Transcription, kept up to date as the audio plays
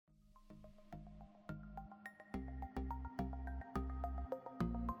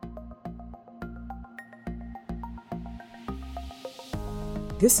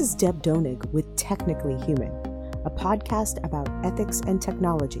This is Deb Donig with Technically Human, a podcast about ethics and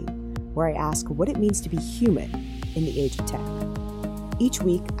technology, where I ask what it means to be human in the age of tech. Each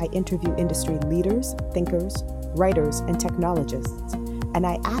week, I interview industry leaders, thinkers, writers, and technologists, and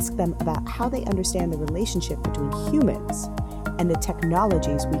I ask them about how they understand the relationship between humans and the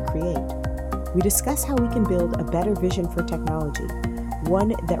technologies we create. We discuss how we can build a better vision for technology,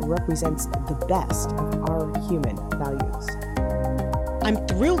 one that represents the best of our human values. I'm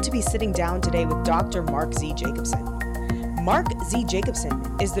thrilled to be sitting down today with Dr. Mark Z. Jacobson. Mark Z. Jacobson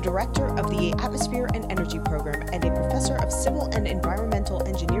is the director of the Atmosphere and Energy Program and a professor of civil and environmental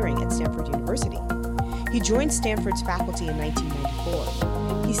engineering at Stanford University. He joined Stanford's faculty in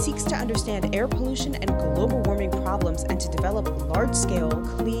 1994. He seeks to understand air pollution and global warming problems and to develop large-scale,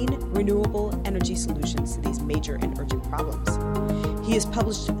 clean, renewable energy solutions to these major and urgent problems. He has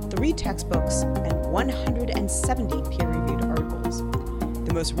published 3 textbooks and 170 peer-reviewed articles.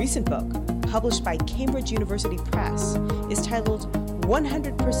 The most recent book, published by Cambridge University Press, is titled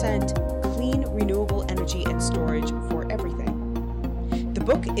 100% Clean Renewable Energy and Storage for Everything. The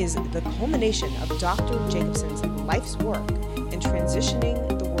book is the culmination of Dr. Jacobson's life's work in transitioning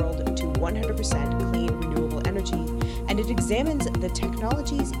the world to 100% clean renewable energy, and it examines the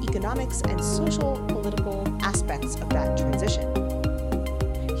technologies, economics, and social political aspects of that transition.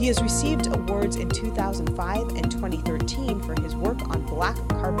 He has received awards in 2005 and 2013 for his work on black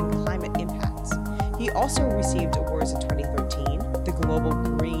carbon climate impacts. He also received awards in 2013, the Global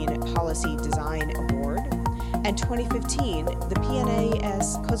Green Policy Design Award, and 2015, the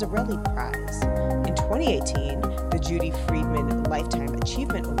PNAS Cozzarelli Prize. In 2018, the Judy Friedman Lifetime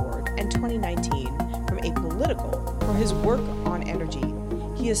Achievement Award, and 2019 from Apolitical for his work on energy.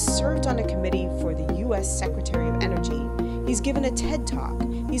 He has served on a committee for the U.S. Secretary of Energy. He's given a TED Talk.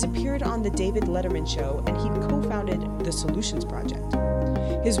 He's appeared on The David Letterman Show, and he co-founded the Solutions Project.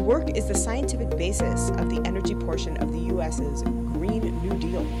 His work is the scientific basis of the energy portion of the U.S.'s Green New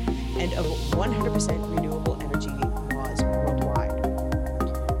Deal and of 100% renewable energy laws worldwide.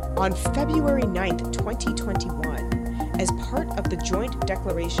 On February 9th, 2021, as part of the joint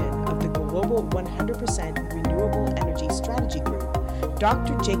declaration of the Global 100% Renewable Energy Strategy Group,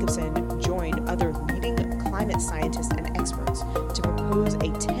 Dr. Jacobson joined other leading climate scientists and experts to propose a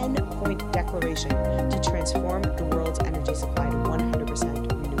 10-point declaration to transform the world's energy supply to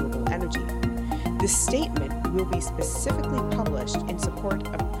 100% renewable energy. This statement will be specifically published in support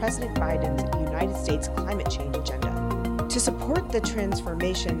of President Biden's United States climate change agenda. To support the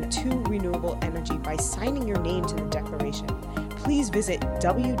transformation to renewable energy by signing your name to the declaration, please visit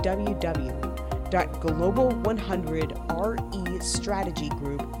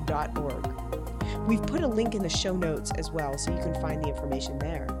www.global100restrategygroup.org. We've put a link in the show notes as well, so you can find the information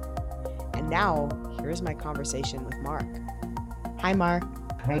there. And now, here's my conversation with Mark. Hi, Mark.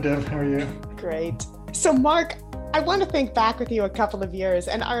 Hi, Deb. How are you? Great. So, Mark, I want to think back with you a couple of years,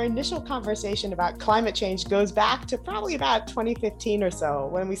 and our initial conversation about climate change goes back to probably about 2015 or so,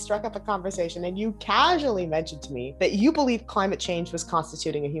 when we struck up a conversation and you casually mentioned to me that you believed climate change was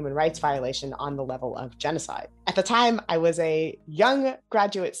constituting a human rights violation on the level of genocide. At the time, I was a young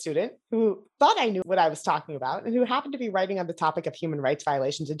graduate student who thought I knew what I was talking about and who happened to be writing on the topic of human rights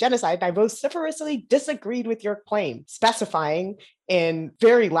violations and genocide. And I vociferously disagreed with your claim, specifying in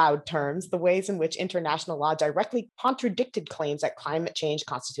very loud terms the ways in which international law directly contradicted claims that climate change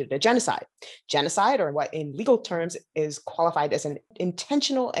constituted a genocide. Genocide, or what in legal terms is qualified as an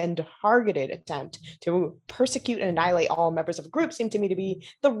intentional and targeted attempt to persecute and annihilate all members of a group, seemed to me to be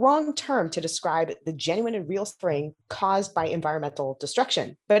the wrong term to describe the genuine and real suffering caused by environmental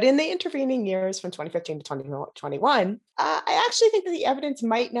destruction. But in the intervening years from 2015 to 2021, I actually think that the evidence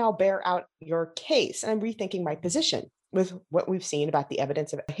might now bear out your case, and I'm rethinking my position with what we've seen about the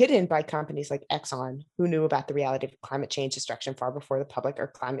evidence of hidden by companies like Exxon, who knew about the reality of climate change destruction far before the public or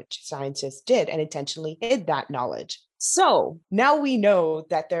climate scientists did and intentionally hid that knowledge. So now we know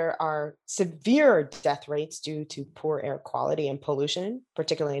that there are severe death rates due to poor air quality and pollution,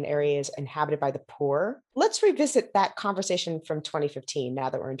 particularly in areas inhabited by the poor. Let's revisit that conversation from 2015 now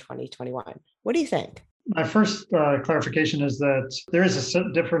that we're in 2021. What do you think? My first clarification is that there is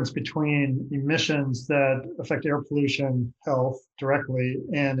a difference between emissions that affect air pollution health directly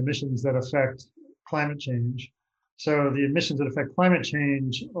and emissions that affect climate change. So the emissions that affect climate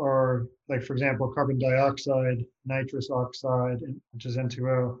change are, like, for example, carbon dioxide, nitrous oxide, which is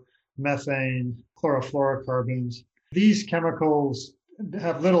N2O, methane, chlorofluorocarbons. These chemicals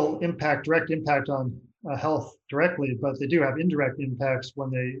have little direct impact on health directly, but they do have indirect impacts when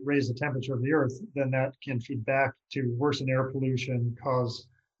they raise the temperature of the earth. Then that can feed back to worsen air pollution, cause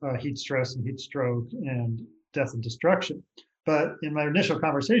heat stress and heat stroke, and death and destruction. But in my initial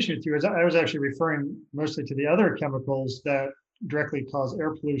conversation with you, I was actually referring mostly to the other chemicals that directly cause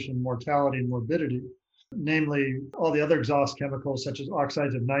air pollution, mortality, and morbidity, namely all the other exhaust chemicals such as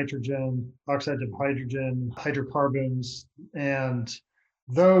oxides of nitrogen, oxides of hydrogen, hydrocarbons, and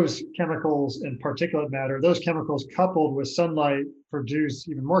those chemicals and particulate matter, those chemicals coupled with sunlight produce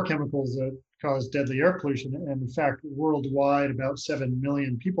even more chemicals that cause deadly air pollution. And in fact, worldwide, about 7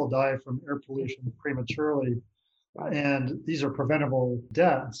 million people die from air pollution prematurely, and these are preventable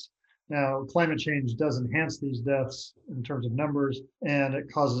deaths. Now, climate change does enhance these deaths in terms of numbers, and it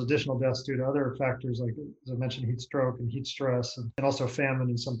causes additional deaths due to other factors like, as I mentioned, heat stroke and heat stress, and also famine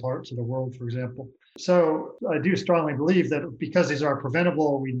in some parts of the world, for example. So I do strongly believe that because these are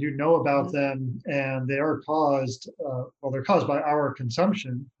preventable, we do know about them, and they are caused, they're caused by our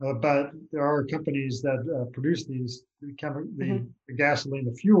consumption, but there are companies that produce the gasoline,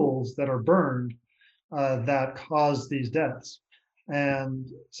 the fuels that are burned that cause these deaths. And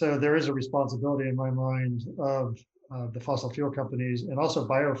so there is a responsibility in my mind of the fossil fuel companies and also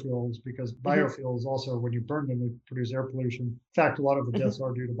biofuels, because biofuels also, when you burn them, they produce air pollution. In fact, a lot of the deaths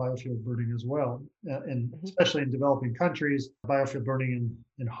are due to biofuel burning as well. And especially in developing countries, biofuel burning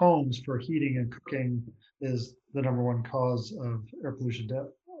in homes for heating and cooking is the number one cause of air pollution death.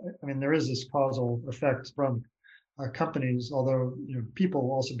 I mean, there is this causal effect from companies, although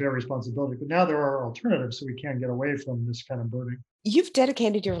people also bear responsibility. But now there are alternatives, so we can get away from this kind of burning. You've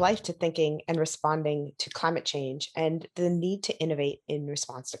dedicated your life to thinking and responding to climate change and the need to innovate in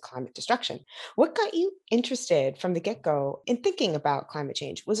response to climate destruction. What got you interested from the get-go in thinking about climate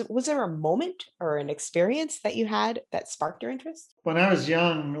change? Was there a moment or an experience that you had that sparked your interest? When I was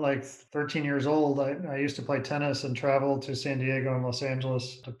young, like 13 years old, I used to play tennis and travel to San Diego and Los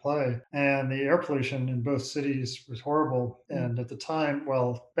Angeles to play. And the air pollution in both cities was horrible. And at the time,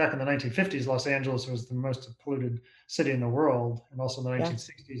 well, back in the 1950s, Los Angeles was the most polluted city in the world, and also in the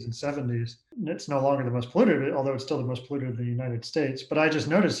 1960s and 70s. It's no longer the most polluted, although it's still the most polluted in the United States. But I just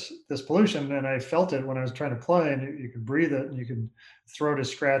noticed this pollution, and I felt it when I was trying to play, and you could breathe it, and you could throat is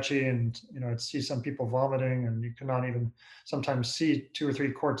scratchy, and I'd see some people vomiting, and you could not even sometimes see 2 or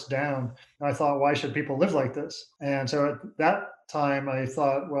 3 courts down. And I thought, why should people live like this? And so at that time, I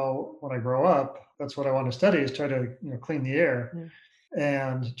thought, well, when I grow up, that's what I want to study, is try to clean the air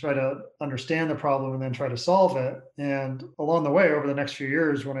and try to understand the problem and then try to solve it. And along the way, over the next few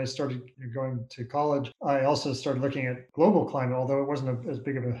years, when I started going to college, I also started looking at global climate, although it wasn't as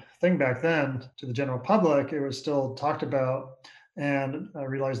big of a thing back then to the general public. It was still talked about, and I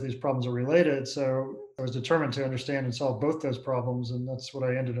realized these problems are related. So I was determined to understand and solve both those problems. And that's what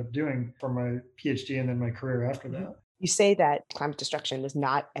I ended up doing for my PhD and then my career after that. You say that climate destruction was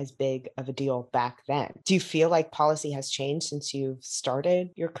not as big of a deal back then. Do you feel like policy has changed since you've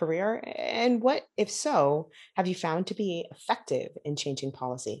started your career? And what, if so, have you found to be effective in changing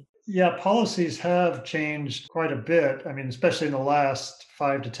policy? Yeah, policies have changed quite a bit. I mean, especially in the last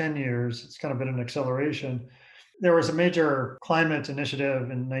 5 to 10 years, it's kind of been an acceleration. There was a major climate initiative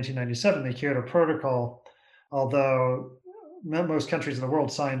in 1997, the Kyoto Protocol, although most countries in the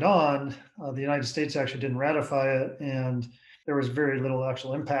world signed on. The United States actually didn't ratify it, and there was very little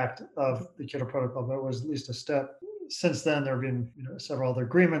actual impact of the Kyoto Protocol, but it was at least a step. Since then, there have been several other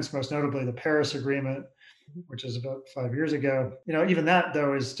agreements, most notably the Paris Agreement, which is about 5 years ago. Even that,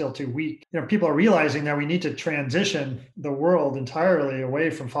 though, is still too weak. People are realizing that we need to transition the world entirely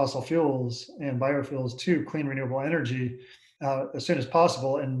away from fossil fuels and biofuels to clean renewable energy as soon as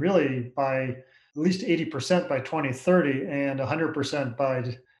possible, and really by at least 80% by 2030 and 100%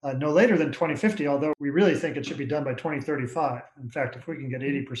 by no later than 2050, although we really think it should be done by 2035. In fact, if we can get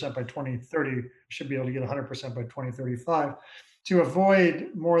 80% by 2030, we should be able to get 100% by 2035 to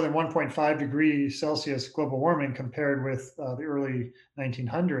avoid more than 1.5 degrees Celsius global warming compared with the early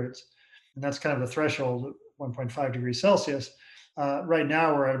 1900s. And that's kind of the threshold, 1.5 degrees Celsius. Right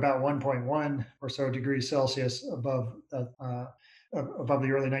now, we're at about 1.1 or so degrees Celsius above the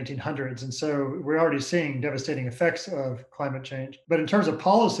early 1900s. And so we're already seeing devastating effects of climate change. But in terms of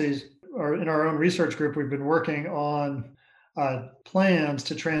policies, or in our own research group, we've been working on plans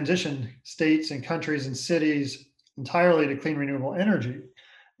to transition states and countries and cities entirely to clean renewable energy.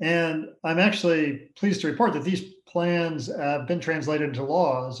 And I'm actually pleased to report that these plans have been translated into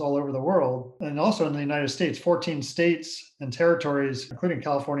laws all over the world. And also in the United States, 14 states and territories, including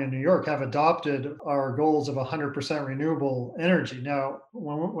California and New York, have adopted our goals of 100% renewable energy. Now,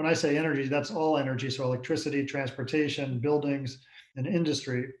 when I say energy, that's all energy. So electricity, transportation, buildings, and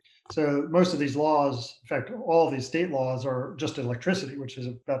industry. So most of these laws, in fact, all of these state laws are just electricity, which is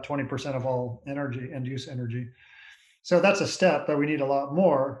about 20% of all energy, end use energy. So that's a step, but we need a lot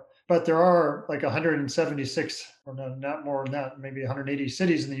more. But there are like 176, or no, not more than that, maybe 180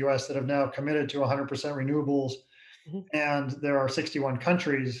 cities in the US that have now committed to 100% renewables. Mhm. And there are 61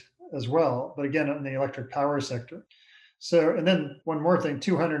 countries as well, but again, in the electric power sector. So, and then one more thing,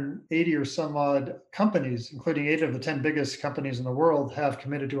 280 or some odd companies, including 8 of the 10 biggest companies in the world, have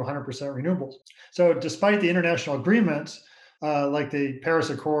committed to 100% renewables. So, despite the international agreements, like the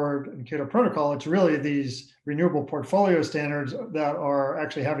Paris Accord and Kyoto Protocol, it's really these renewable portfolio standards that are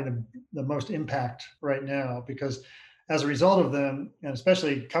actually having the most impact right now, because as a result of them, and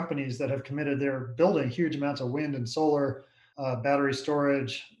especially companies that have committed, they're building huge amounts of wind and solar, battery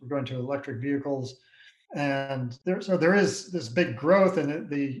storage, we're going to electric vehicles, and so there is this big growth, and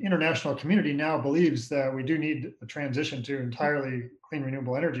the international community now believes that we do need a transition to entirely clean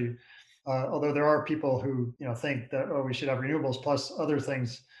renewable energy. Although there are people who think that, oh, we should have renewables plus other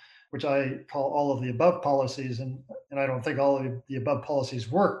things, which I call all of the above policies, and I don't think all of the above policies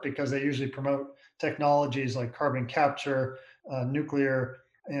work, because they usually promote technologies like carbon capture, nuclear,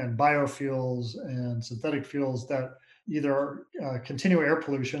 and biofuels and synthetic fuels that either continue air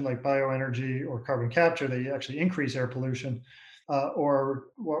pollution like bioenergy or carbon capture, they actually increase air pollution, or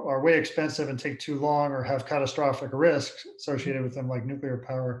are way expensive and take too long or have catastrophic risks associated with them like nuclear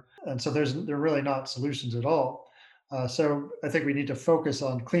power. And so they're really not solutions at all. So I think we need to focus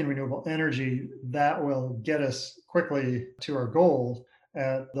on clean renewable energy that will get us quickly to our goal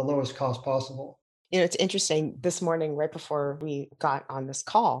at the lowest cost possible. It's interesting. This morning, right before we got on this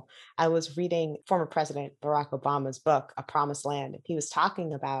call, I was reading former President Barack Obama's book, A Promised Land. He was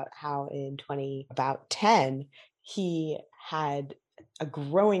talking about how in 20 about 10, he had a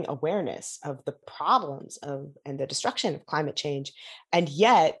growing awareness of the problems of and the destruction of climate change. And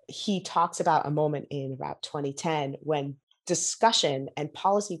yet he talks about a moment in about 2010 when discussion and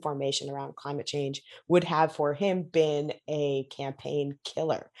policy formation around climate change would have for him been a campaign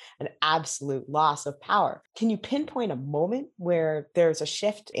killer, an absolute loss of power. Can you pinpoint a moment where there's a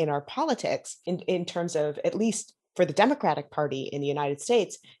shift in our politics in terms of, at least for the Democratic Party in the United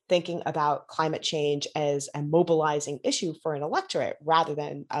States, thinking about climate change as a mobilizing issue for an electorate rather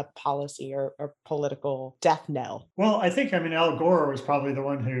than a policy or political death knell? Well, I think, I mean, Al Gore was probably the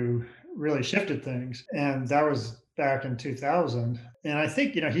one who really shifted things, and that was back in 2000. And I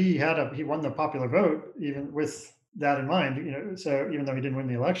think, he won the popular vote even with that in mind, so even though he didn't win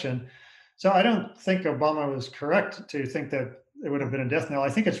the election. So I don't think Obama was correct to think that it would have been a death knell. I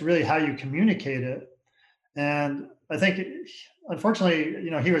think it's really how you communicate it. And I think, unfortunately,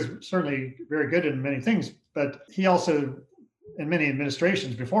 he was certainly very good in many things, but he also, in many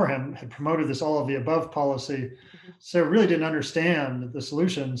administrations before him, had promoted this all of the above policy. Mhm. So really didn't understand the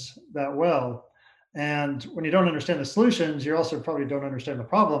solutions that well. And when you don't understand the solutions, you also probably don't understand the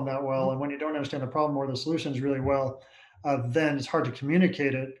problem that well. And when you don't understand the problem or the solutions really well, then it's hard to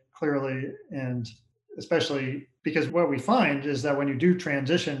communicate it clearly. And especially because what we find is that when you do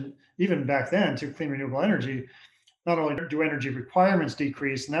transition, even back then, to clean renewable energy, not only do energy requirements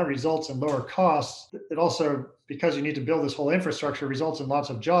decrease, and that results in lower costs, it also, because you need to build this whole infrastructure, results in lots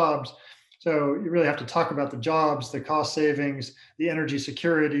of jobs. So you really have to talk about the jobs, the cost savings, the energy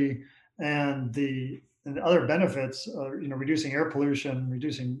security, and the other benefits, reducing air pollution,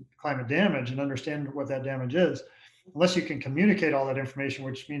 reducing climate damage, and understand what that damage is. Unless you can communicate all that information,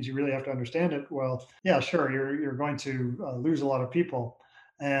 which means you really have to understand it well, yeah, sure, you're going to lose a lot of people.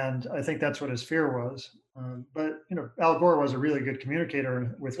 And I think that's what his fear was. But Al Gore was a really good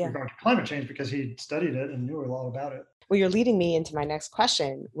communicator with Yeah. regard to climate change because he studied it and knew a lot about it. Well, you're leading me into my next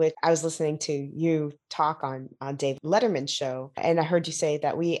question, which I was listening to you talk on Dave Letterman's show, and I heard you say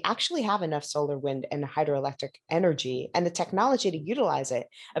that we actually have enough solar, wind, and hydroelectric energy and the technology to utilize it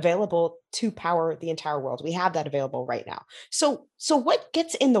available to power the entire world. We have that available right now. So what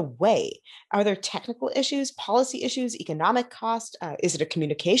gets in the way? Are there technical issues, policy issues, economic cost? Is it a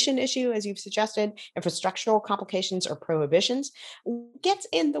communication issue, as you've suggested, infrastructural complications or prohibitions? Gets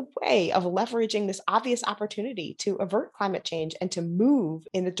in the way of leveraging this obvious opportunity to avert climate change and to move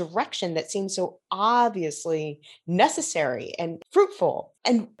in the direction that seems so obviously necessary and fruitful?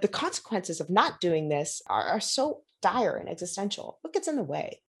 And the consequences of not doing this are so dire and existential. What gets in the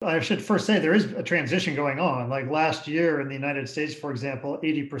way? I should first say there is a transition going on. Like last year in the United States, for example,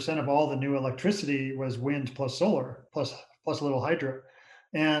 80% of all the new electricity was wind plus solar plus a little hydro.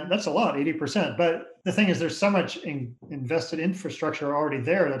 And that's a lot, 80%. But the thing is, there's so much invested infrastructure already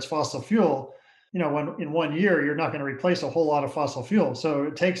there that's fossil fuel. When in one year, you're not going to replace a whole lot of fossil fuel. So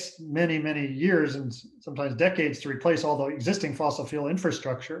it takes many, many years and sometimes decades to replace all the existing fossil fuel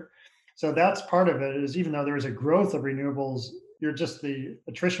infrastructure. So that's part of it, is even though there is a growth of renewables, the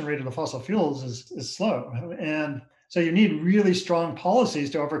attrition rate of the fossil fuels is slow. And So you need really strong policies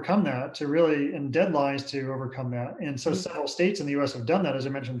to overcome that, and deadlines to overcome that. And so several states in the US have done that, as I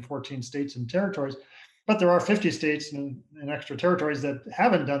mentioned, 14 states and territories. But there are 50 states and extra territories that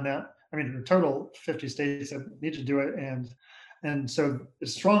haven't done that. I mean, in total, 50 states that need to do it. And so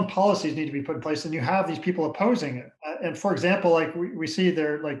strong policies need to be put in place, and you have these people opposing it. And for example, like we see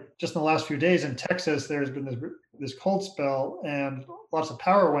there, like just in the last few days in Texas, there's been this cold spell and lots of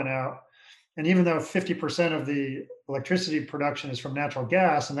power went out. And even though 50% of the electricity production is from natural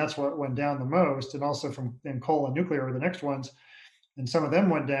gas, and that's what went down the most, and also from coal and nuclear were the next ones, and some of them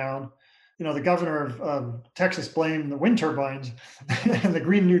went down. The governor of Texas blamed the wind turbines and the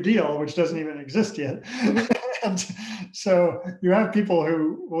Green New Deal, which doesn't even exist yet. And so you have people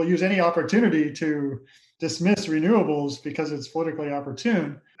who will use any opportunity to dismiss renewables because it's politically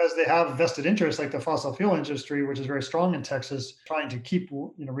opportune, because they have vested interests like the fossil fuel industry, which is very strong in Texas, trying to keep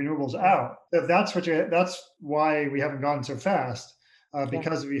renewables out. That's why we haven't gone so fast,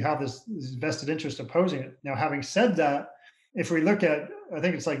 because we have this vested interest opposing it. Now, having said that, if we look at, I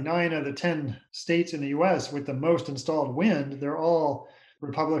think it's like 9 of the 10 states in the US with the most installed wind, they're all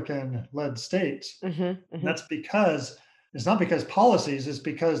Republican-led states. That's because it's not because policies, it's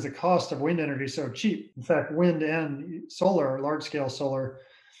because the cost of wind energy is so cheap. In fact, wind and solar, large-scale solar,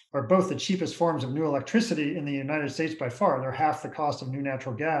 are both the cheapest forms of new electricity in the United States by far. They're half the cost of new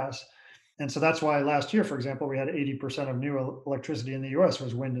natural gas. And so that's why last year, for example, we had 80% of new electricity in the US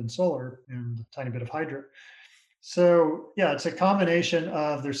was wind and solar and a tiny bit of hydro. So yeah, it's a combination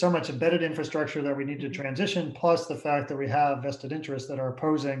of there's so much embedded infrastructure that we need to transition, plus the fact that we have vested interests that are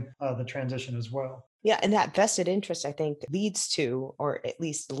opposing the transition as well. Yeah, and that vested interest, I think, leads to, or at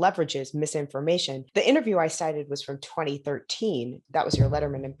least leverages, misinformation. The interview I cited was from 2013. That was your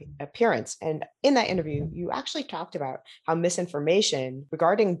Letterman appearance. And in that interview, you actually talked about how misinformation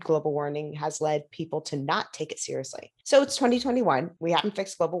regarding global warming has led people to not take it seriously. So it's 2021. We haven't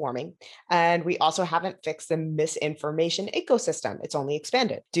fixed global warming, and we also haven't fixed the misinformation ecosystem. It's only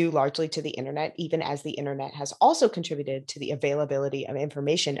expanded, due largely to the internet, even as the internet has also contributed to the availability of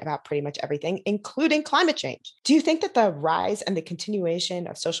information about pretty much everything, including climate change. Do you think that the rise and the continuation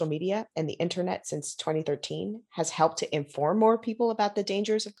of social media and the internet since 2013 has helped to inform more people about the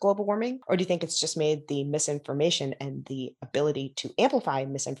dangers of global warming? Or do you think it's just made the misinformation and the ability to amplify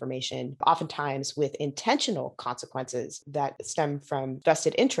misinformation, oftentimes with intentional consequences that stem from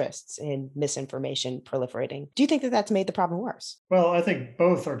vested interests in misinformation proliferating? Do you think that that's made the problem worse? Well, I think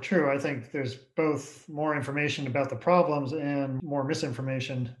both are true. I think there's both more information about the problems and more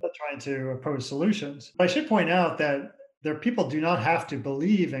misinformation trying to oppose solutions. I should point out that people do not have to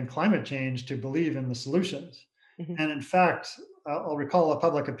believe in climate change to believe in the solutions. And in fact, I'll recall a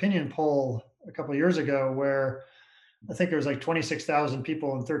public opinion poll a couple of years ago where I think there was like 26,000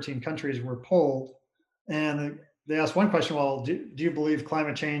 people in 13 countries were polled. And they asked one question, well, do you believe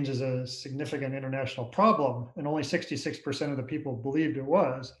climate change is a significant international problem? And only 66% of the people believed it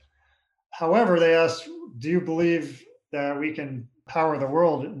was. However, they asked, do you believe that we can power the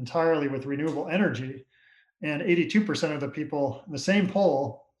world entirely with renewable energy? And 82% of the people in the same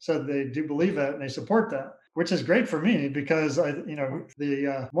poll said they do believe that and they support that, which is great for me because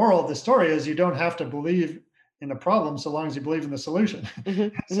the moral of the story is you don't have to believe in the problem so long as you believe in the solution.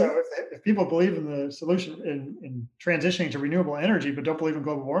 So if people believe in the solution in transitioning to renewable energy but don't believe in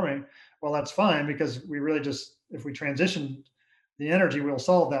global warming, well, that's fine, because we really just, if we transition the energy, will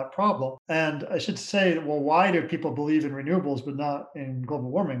solve that problem. And I should say, well, why do people believe in renewables but not in global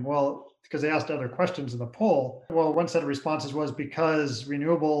warming? Well, because they asked other questions in the poll. Well, one set of responses was because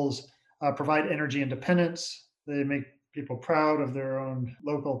renewables provide energy independence. They make people proud of their own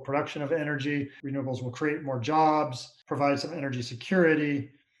local production of energy. Renewables will create more jobs, provide some energy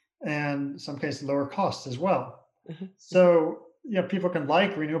security, and in some cases lower costs as well. So people can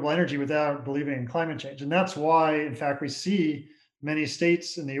like renewable energy without believing in climate change. And that's why, in fact, we see many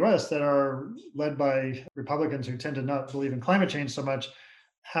states in the US that are led by Republicans who tend to not believe in climate change so much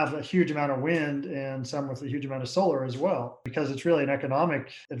have a huge amount of wind, and some with a huge amount of solar as well, because it's really an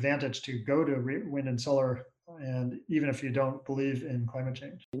economic advantage to go to wind and solar, and even if you don't believe in climate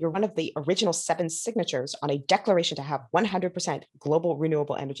change. You're one of the original 7 signatures on a declaration to have 100% global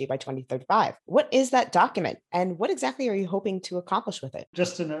renewable energy by 2035. What is that document, and what exactly are you hoping to accomplish with it?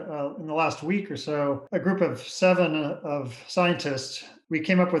 Just in the last week or so, a group of 7 of scientists, we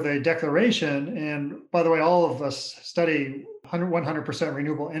came up with a declaration. And by the way, all of us study 100%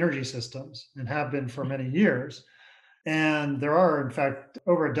 renewable energy systems and have been for many years. And there are, in fact,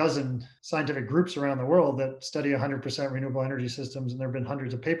 over a dozen scientific groups around the world that study 100% renewable energy systems, and there have been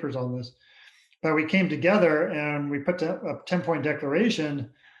hundreds of papers on this. But we came together and we put a 10-point declaration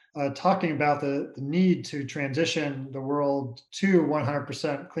talking about the need to transition the world to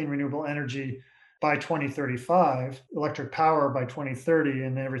 100% clean renewable energy by 2035, electric power by 2030,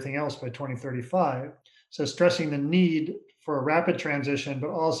 and everything else by 2035. So, stressing the need for a rapid transition, but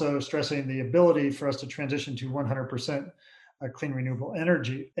also stressing the ability for us to transition to 100% clean renewable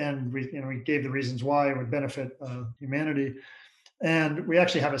energy. And we gave the reasons why it would benefit humanity. And we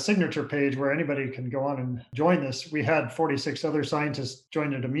actually have a signature page where anybody can go on and join this. We had 46 other scientists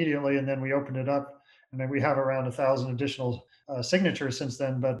join it immediately, and then we opened it up. And then we have around 1,000 additional signatures since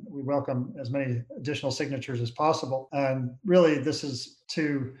then, but we welcome as many additional signatures as possible. And really, this is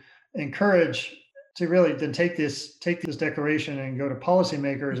to encourage, to really then take this declaration and go to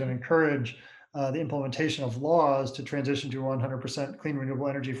policymakers and encourage the implementation of laws to transition to 100% clean renewable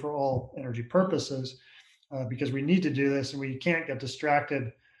energy for all energy purposes. Because we need to do this, and we can't get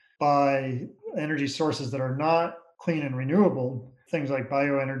distracted by energy sources that are not clean and renewable, things like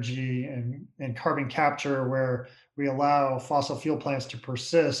bioenergy and carbon capture, where we allow fossil fuel plants to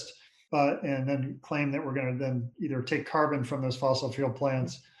persist, and then claim that we're going to then either take carbon from those fossil fuel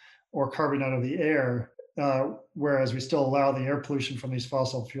plants or carbon out of the air. Whereas we still allow the air pollution from these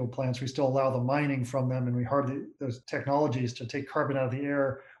fossil fuel plants, we still allow the mining from them, and we hardly, those technologies to take carbon out of the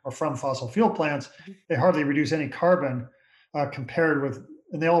air or from fossil fuel plants, they hardly reduce any carbon compared with,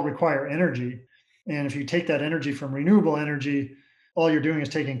 and they all require energy. And if you take that energy from renewable energy, all you're doing is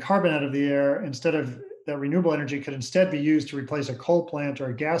taking carbon out of the air. Instead of that, renewable energy could instead be used to replace a coal plant or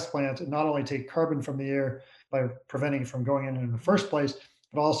a gas plant, and not only take carbon from the air by preventing it from going in the first place,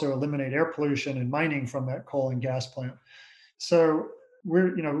 but also eliminate air pollution and mining from that coal and gas plant. So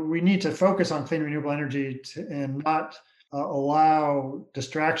we need to focus on clean renewable energy and not allow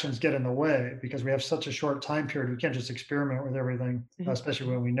distractions get in the way, because we have such a short time period. We can't just experiment with everything, especially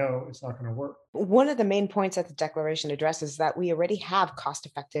when we know it's not going to work. One of the main points that the declaration addresses is that we already have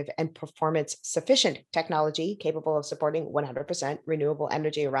cost-effective and performance-sufficient technology capable of supporting 100% renewable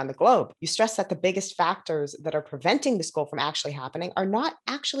energy around the globe. You stress that the biggest factors that are preventing this goal from actually happening are not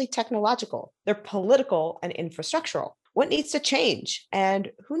actually technological, they're political and infrastructural. What needs to change,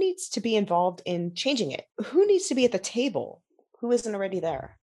 and who needs to be involved in changing it? Who needs to be at the table? Who isn't already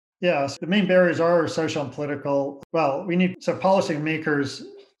there? Yeah, so the main barriers are social and political. Well, we need some policymakers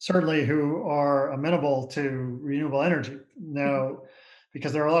certainly who are amenable to renewable energy now,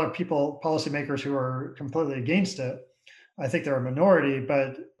 because there are a lot of policymakers who are completely against it. I think they're a minority,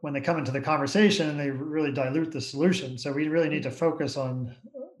 but when they come into the conversation, they really dilute the solution. So we really need to focus on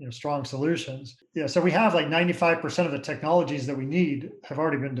strong solutions. Yeah, so we have like 95% of the technologies that we need have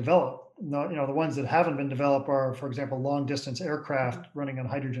already been developed. The ones that haven't been developed are, for example, long distance aircraft running on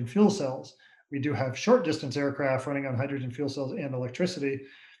hydrogen fuel cells. We do have short distance aircraft running on hydrogen fuel cells and electricity,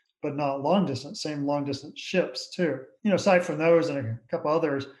 but not long distance. Same long distance ships too. Aside from those and a couple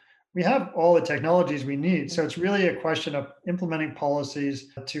others, we have all the technologies we need. So it's really a question of implementing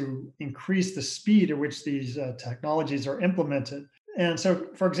policies to increase the speed at which these technologies are implemented. And so,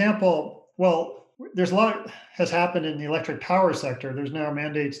 for example, there's a lot has happened in the electric power sector. There's now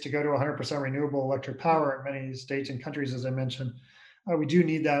mandates to go to 100% renewable electric power in many states and countries, as I mentioned. We do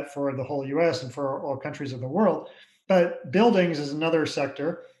need that for the whole US and for all countries of the world. But buildings is another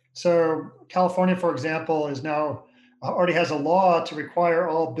sector. So California, for example, is now already has a law to require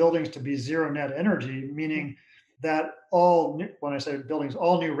all buildings to be zero net energy, meaning that when I say buildings,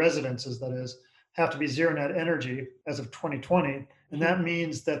 all new residences, that is, have to be zero net energy as of 2020. And that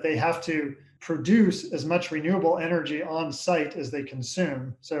means that they have to produce as much renewable energy on site as they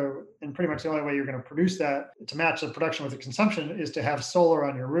consume. So, and pretty much the only way you're going to produce that to match the production with the consumption is to have solar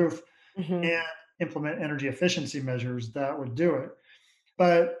on your roof and implement energy efficiency measures that would do it.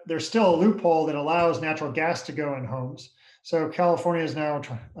 But there's still a loophole that allows natural gas to go in homes. So California is now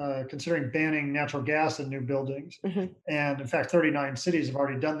considering banning natural gas in new buildings. And in fact, 39 cities have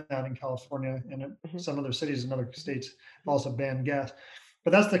already done that in California, and some other cities in other states have also banned gas.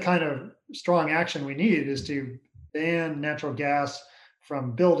 But that's the kind of strong action we need, is to ban natural gas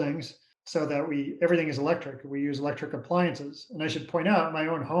from buildings so that everything is electric. We use electric appliances. And I should point out, my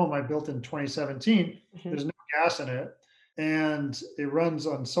own home I built in 2017, there's no gas in it. And it runs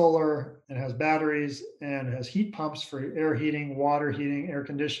on solar and has batteries and it has heat pumps for air heating, water heating, air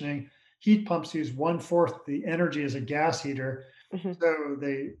conditioning. Heat pumps use 1/4 the energy as a gas heater. So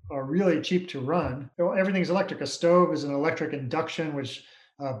they are really cheap to run. Everything's electric. A stove is an electric induction, which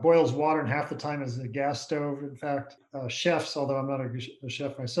boils water in half the time as a gas stove. In fact, chefs, although I'm not a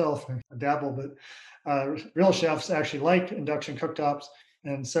chef myself, I dabble, but real chefs actually like induction cooktops.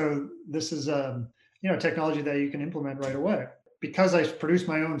 And so this is technology that you can implement right away. Because I produce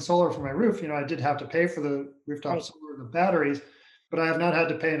my own solar for my roof, I did have to pay for the rooftop solar and the batteries, but I have not had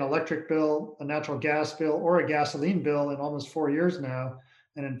to pay an electric bill, a natural gas bill, or a gasoline bill in almost 4 years now.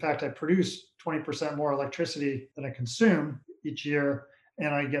 And in fact, I produce 20% more electricity than I consume each year,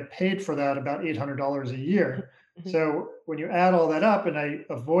 and I get paid for that about $800 a year. Mhm. So when you add all that up, and I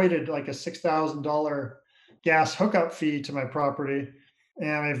avoided like a $6,000 gas hookup fee to my property, and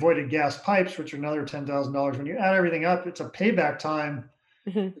I avoided gas pipes, which are another $10,000. When you add everything up, it's a payback time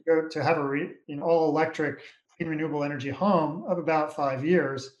Mhm. to go to have an all electric, clean renewable energy home of about 5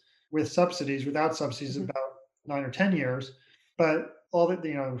 years with subsidies. Without subsidies, Mhm. about 9 or 10 years. But all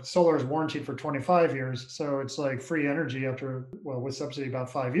that, solar is warranted for 25 years, so it's like free energy after, well, with subsidy about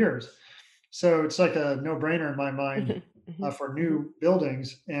 5 years. So it's like a no-brainer in my mind Mhm. Mhm. for new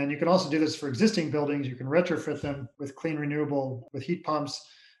buildings. And you can also do this for existing buildings. You can retrofit them with clean renewable, with heat pumps,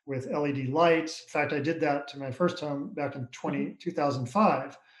 with LED lights. In fact, I did that to my first home back in Mhm.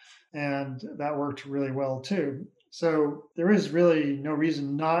 2005, and that worked really well too. So there is really no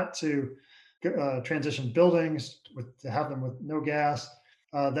reason not to transition buildings to have them with no gas.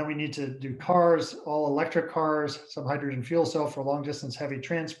 Then we need to do cars, all electric cars, some hydrogen fuel cell for long distance heavy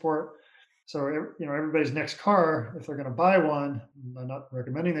transport. So everybody's next car, if they're going to buy one, I'm not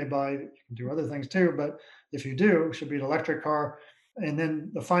recommending they buy. You can do other things too, but if you do, it should be an electric car. And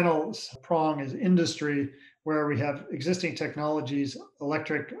then the final prong is industry, where we have existing technologies,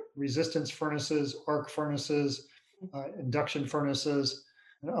 electric resistance furnaces, arc furnaces, induction furnaces,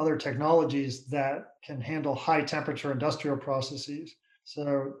 and other technologies that can handle high temperature industrial processes.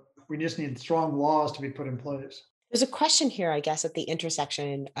 So we just need strong laws to be put in place. There's a question here, I guess, at the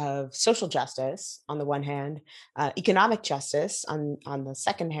intersection of social justice on the one hand, economic justice on the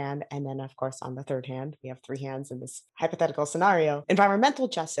second hand, and then, of course, on the third hand, we have three hands in this hypothetical scenario, environmental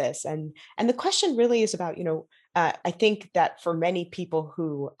justice. And the question really is about, I think that for many people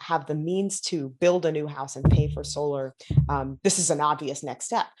who have the means to build a new house and pay for solar, this is an obvious next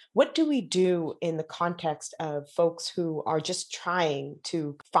step. What do we do in the context of folks who are just trying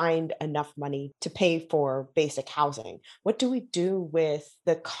to find enough money to pay for basic housing? What do we do with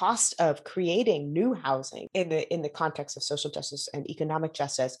the cost of creating new housing in the context of social justice and economic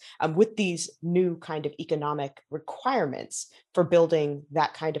justice, with these new kind of economic requirements for building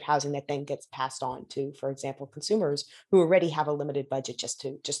that kind of housing that then gets passed on to, for example, consumers who already have a limited budget just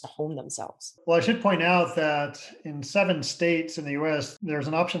to home themselves? Well, I should point out that in 7 states in the US, there's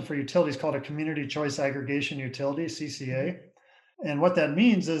an option for utilities called a community choice aggregation utility, Mhm. CCA. And what that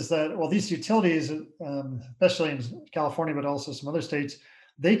means is that, well, these utilities, especially in California, but also some other states,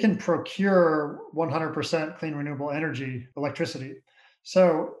 they can procure 100% clean renewable energy, electricity.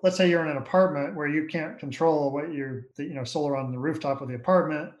 So let's say you're in an apartment where you can't control what solar on the rooftop of the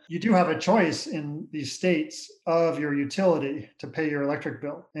apartment. You do have a choice in these states of your utility to pay your electric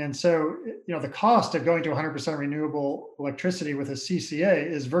bill. And so, the cost of going to 100% renewable electricity with a CCA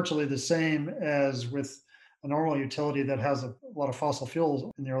is virtually the same as with a normal utility that has a lot of fossil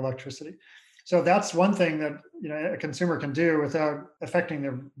fuels in their electricity. So that's one thing that a consumer can do without affecting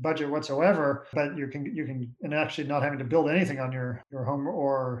their budget whatsoever. But you can and actually not having to build anything on your home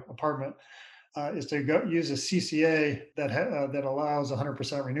or apartment, is to go use a CCA that allows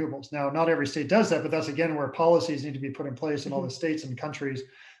 100% renewables. Now, not every state does that, but that's again where policies need to be put in place in all the Mhm. states and countries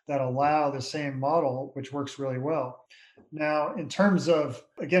that allow the same model, which works really well. Now, in terms of,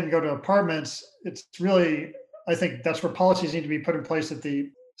 again, go to apartments, it's really, I think that's where policies need to be put in place at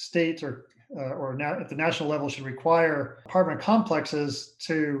the state or now at the national level should require apartment complexes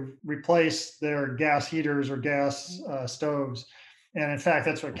to replace their gas heaters or gas stoves. And in fact,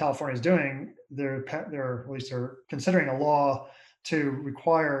 that's what California is doing. They're at least they're considering a law to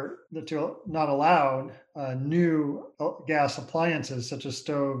require to not allow new gas appliances such as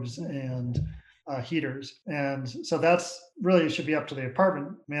stoves and heaters. And so that's really should be up to the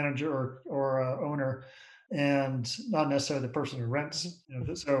apartment manager or owner, and not necessarily the person who rents.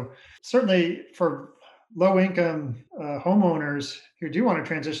 So certainly for low income homeowners who do want to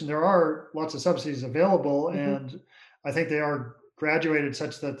transition, there are lots of subsidies available, Mhm. and I think they are graduated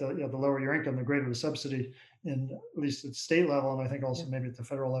such that the lower your income, the greater the subsidy, in at least at state level, and I think also Yeah. maybe at the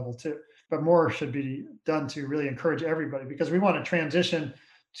federal level too. But more should be done to really encourage everybody, because we want to transition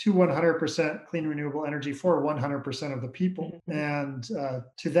to 100% clean renewable energy for 100% of the people. Mhm. Mhm. And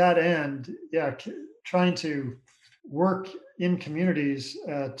to that end, yeah, trying to work in communities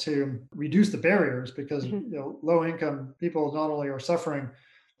to reduce the barriers, because Mhm. low income people not only are suffering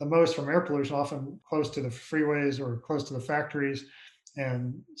the most from air pollution, often close to the freeways or close to the factories,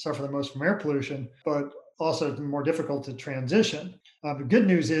 and suffer the most from air pollution, but also more difficult to transition. The good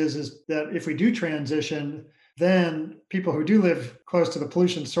news is that if we do transition, then people who do live close to the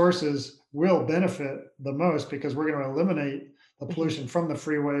pollution sources will benefit the most, because we're going to eliminate the Mhm. pollution from the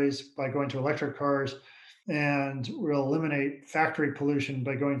freeways by going to electric cars, and we'll eliminate factory pollution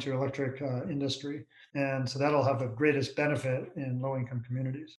by going to electric industry. And so that'll have the greatest benefit in low income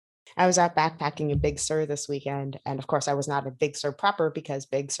communities. I was out backpacking in Big Sur this weekend. And of course, I was not in Big Sur proper because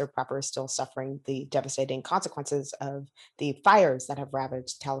Big Sur proper is still suffering the devastating consequences of the fires that have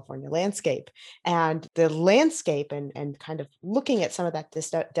ravaged the California landscape. And the landscape and kind of looking at some of that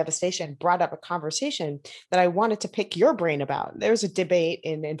devastation brought up a conversation that I wanted to pick your brain about. There's a debate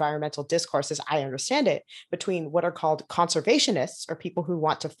in environmental discourse, as I understand it, between what are called conservationists, or people who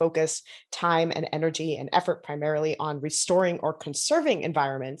want to focus time and energy and effort primarily on restoring or conserving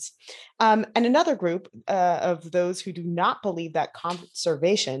environments, and another group of those who do not believe that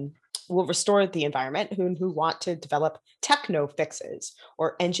conservation will restore the environment, who want to develop techno fixes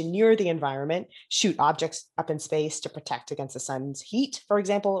or engineer the environment, shoot objects up in space to protect against the sun's heat, for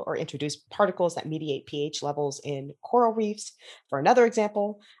example, or introduce particles that mediate pH levels in coral reefs, for another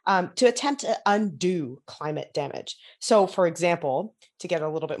example, to attempt to undo climate damage. So, for example, to get a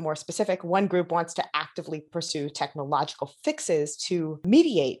little bit more specific, one group wants to actively pursue technological fixes to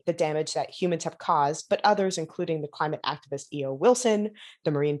mediate the damage that humans have caused, but others, including the climate activist E.O. Wilson,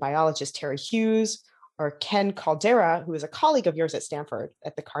 the marine biologist Terry Hughes, or Ken Caldera, who is a colleague of yours at Stanford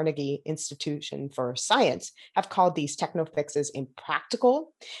at the Carnegie Institution for Science, have called these techno fixes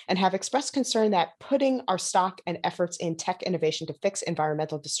impractical and have expressed concern that putting our stock and efforts in tech innovation to fix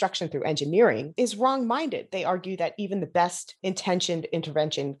environmental destruction through engineering is wrong minded. They argue that even the best intentioned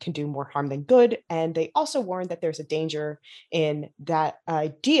intervention can do more harm than good. And they also warn that there's a danger in that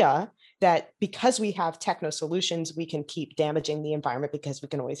idea that because we have techno solutions, we can keep damaging the environment because we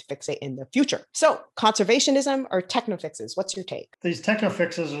can always fix it in the future. So, conservationism or techno fixes? What's your take? These techno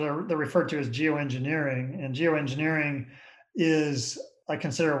fixes are they're referred to as geoengineering, and geoengineering is, I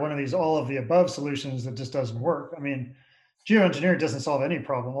consider, one of these all of the above solutions that just doesn't work. I mean, geoengineering doesn't solve any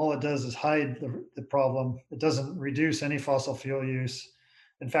problem. All it does is hide the problem. It doesn't reduce any fossil fuel use.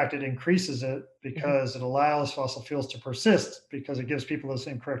 In fact, it increases it Mhm. because it allows fossil fuels to persist, because it gives people this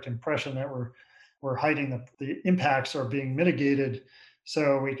incorrect impression that we're hiding the impacts are being mitigated,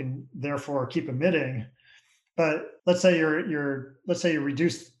 so we can therefore keep emitting. But let's say you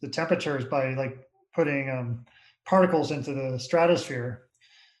reduce the temperatures by like putting particles into the stratosphere.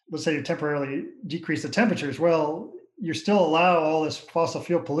 Let's say you temporarily decrease the temperatures. Well, you still allow all this fossil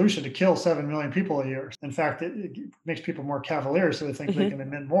fuel pollution to kill 7 million people a year. In fact, it makes people more cavalier, so they think they Mhm. can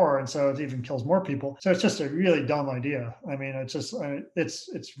emit more, and so it even kills more people. So it's just a really dumb idea. I mean,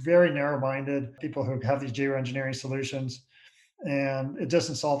 it's very narrow-minded. People who have these geoengineering solutions, and it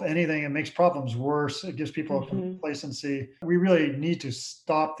doesn't solve anything. It makes problems worse. It gives people a Mhm. complacency. We really need to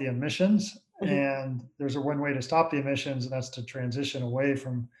stop the emissions, Mhm. and there's a one way to stop the emissions, and that's to transition away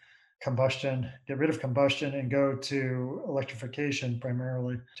from combustion, get rid of combustion, and go to electrification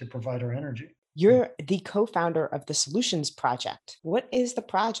primarily to provide our energy. You're the co founder of the Solutions Project. What is the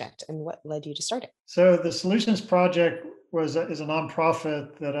project and what led you to start it? So the Solutions Project is a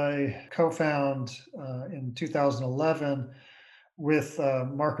nonprofit that I co-found in 2011 with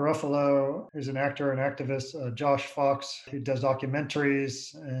Mark Ruffalo, who's an actor and activist, Josh Fox, who does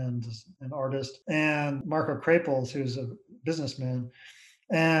documentaries and an artist, and Marco Krapels, who's a businessman.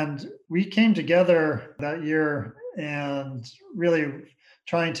 And we came together that year and really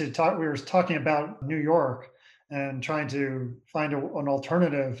trying to talk. We were talking about New York and trying to find an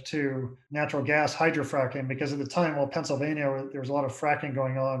alternative to natural gas hydrofracking, because at the time, well, Pennsylvania, there was a lot of fracking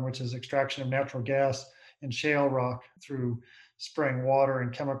going on, which is extraction of natural gas in shale rock through spraying water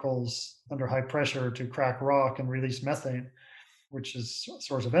and chemicals under high pressure to crack rock and release methane, which is a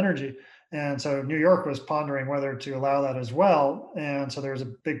source of energy. And so New York was pondering whether to allow that as well. And so there was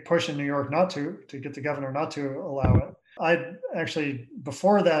a big push in New York not to get the governor not to allow it. I actually,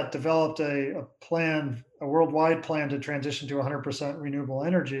 before that, developed a plan, a worldwide plan to transition to 100% renewable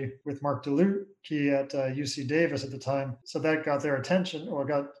energy with Mark DeLucchi at UC Davis at the time. So that got their attention, or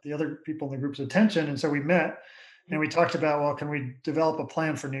got the other people in the group's attention. And so we met and we talked about, well, can we develop a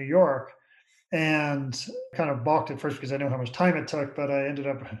plan for New York? And kind of balked at first because I know how much time it took, but I ended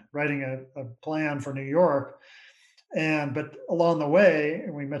up writing a plan for New York. And but along the way,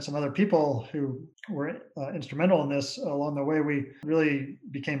 we met some other people who were instrumental in this. Along the way, we really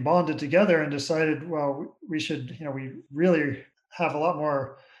became bonded together and decided, well, we should, we really have a lot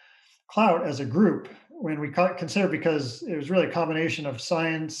more clout as a group when we consider, because it was really a combination of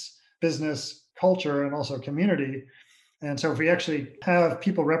science, business, culture, and also community. And so if we actually have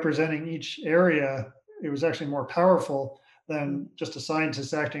people representing each area, it was actually more powerful than just a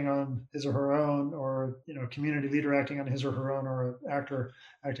scientist acting on his or her own, or a community leader acting on his or her own, or an actor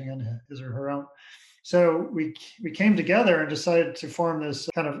acting on his or her own. So we came together and decided to form this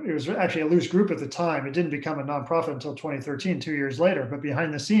kind of, it was actually a loose group at the time. It didn't become a nonprofit until 2013, 2 years later. But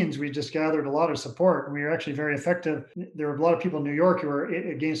behind the scenes, we just gathered a lot of support, and we were actually very effective. There were a lot of people in New York who were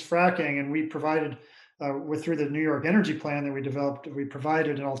against fracking, and we provided, through the New York energy plan that we developed, we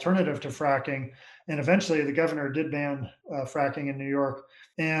provided an alternative to fracking. And eventually the governor did ban fracking in New York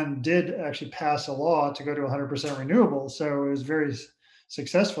and did actually pass a law to go to 100% renewable. So it was very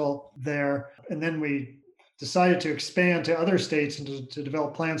successful there. And then we decided to expand to other states and to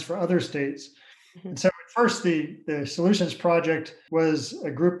develop plans for other states. Mm-hmm. And so at first, the Solutions Project was a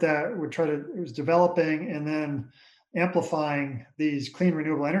group that it was developing and then amplifying these clean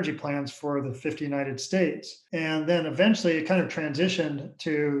renewable energy plans for the 50 United States. And then eventually it kind of transitioned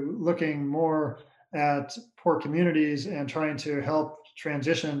to looking more at poor communities and trying to help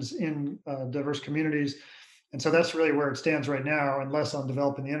transitions in diverse communities. And so that's really where it stands right now, and less on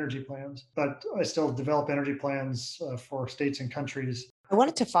developing the energy plans. But I still develop energy plans for states and countries. I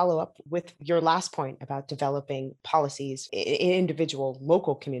wanted to follow up with your last point about developing policies in individual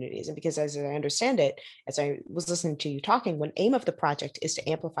local communities. And because as I understand it, as I was listening to you talking, one aim of the project is to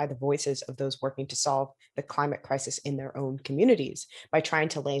amplify the voices of those working to solve the climate crisis in their own communities by trying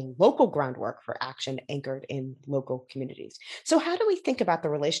to lay local groundwork for action anchored in local communities. So how do we think about the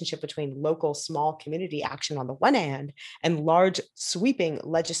relationship between local small community action on the one hand and large sweeping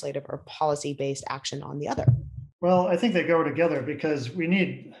legislative or policy-based action on the other? Well, I think they go together because we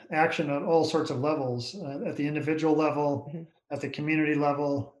need action at all sorts of levels, at the individual level, mm-hmm. at the community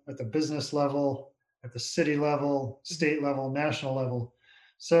level, at the business level, at the city level, state level, national level.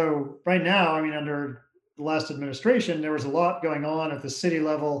 So right now, I mean, under the last administration, there was a lot going on at the city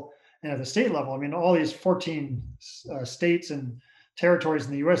level and at the state level. I mean, all these 14 states and territories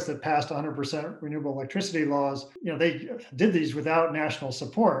in the US that passed 100% renewable electricity laws, they did these without national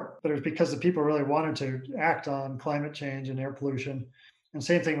support, but it was because the people really wanted to act on climate change and air pollution. And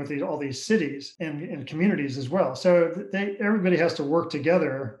same thing with all these cities and communities as well. So everybody has to work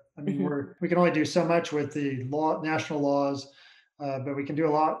together. I mean, mm-hmm. we can only do so much with the national laws, but we can do a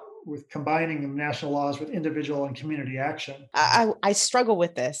lot with combining the national laws with individual and community action. I struggle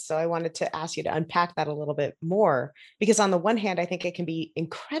with this, so I wanted to ask you to unpack that a little bit more, because on the one hand, I think it can be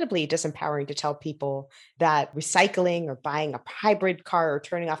incredibly disempowering to tell people that recycling or buying a hybrid car or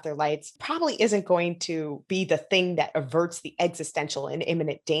turning off their lights probably isn't going to be the thing that averts the existential and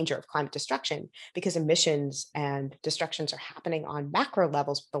imminent danger of climate destruction, because emissions and destructions are happening on macro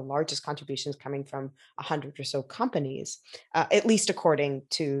levels, with the largest contributions coming from 100 or so companies, at least according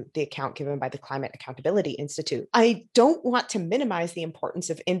to the account given by the Climate Accountability Institute. I don't want to minimize the importance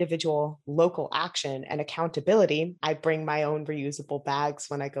of individual local action and accountability. I bring my own reusable bags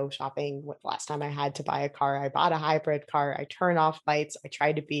when I go shopping. Last time I had to buy a car, I bought a hybrid car. I turn off lights. I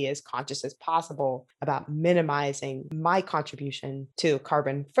try to be as conscious as possible about minimizing my contribution to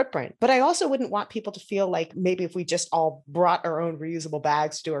carbon footprint. But I also wouldn't want people to feel like maybe if we just all brought our own reusable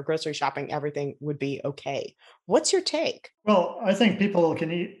bags to do our grocery shopping, everything would be okay. What's your take? Well, I think people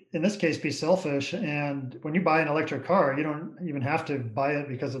can, in this case, be selfish. And when you buy an electric car, you don't even have to buy it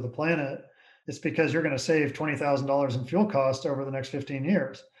because of the planet. It's because you're going to save $20,000 in fuel cost over the next 15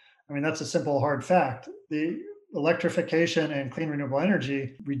 years. I mean, that's a simple, hard fact. The electrification and clean renewable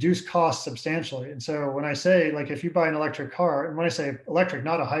energy reduce costs substantially. And so when I say, like, if you buy an electric car, and when I say electric,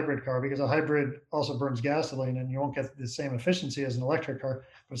 not a hybrid car, because a hybrid also burns gasoline and you won't get the same efficiency as an electric car,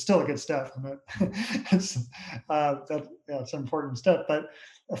 but it's still a good step. It's an important step. But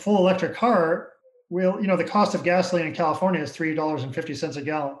a full electric car will, the cost of gasoline in California is $3.50 a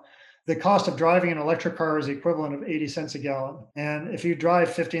gallon. The cost of driving an electric car is the equivalent of 80 cents a gallon. And if you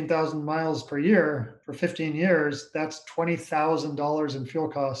drive 15,000 miles per year for 15 years, that's $20,000 in fuel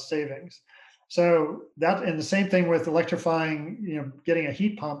cost savings. So that, and the same thing with electrifying, getting a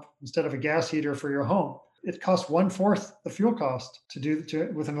heat pump instead of a gas heater for your home. It costs 1/4 the fuel cost to do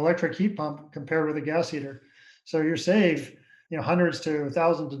with an electric heat pump compared with a gas heater. So you save hundreds to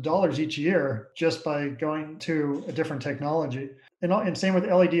thousands of dollars each year just by going to a different technology. And same with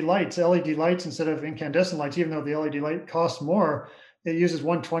LED lights. LED lights instead of incandescent lights, even though the LED light costs more, it uses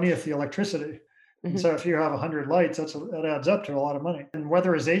 1/20th the electricity. Mm-hmm. And so if you have 100 lights, that adds up to a lot of money. And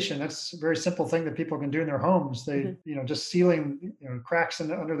weatherization, that's a very simple thing that people can do in their homes. They, just sealing cracks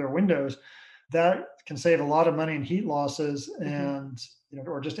under their windows, that can save a lot of money in heat losses, and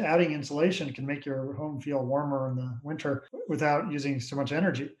or just adding insulation can make your home feel warmer in the winter without using so much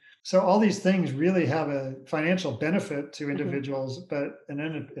energy. So all these things really have a financial benefit to individuals, and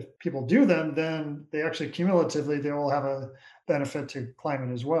then if people do them, then they actually cumulatively, they will have a benefit to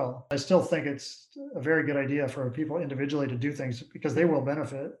climate as well. I still think it's a very good idea for people individually to do things because they will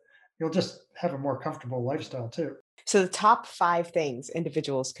benefit. you'll just have a more comfortable lifestyle too. So the top 5 things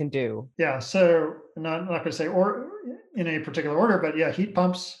individuals can do. Yeah, so not going to say or in a particular order, but yeah, heat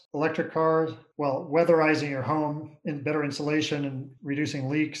pumps, electric cars, well, weatherizing your home in better insulation and reducing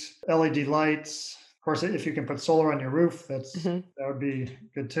leaks, LED lights. Of course, if you can put solar on your roof, Mhm. that would be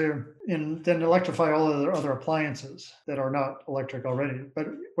good too. And then electrify all of the other appliances that are not electric already. But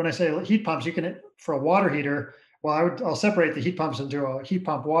when I say heat pumps, you can for a water heater. Well, I'll separate the heat pumps into a heat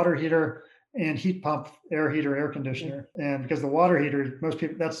pump water heater and heat pump air heater air Mm. conditioner. And because the water heater, most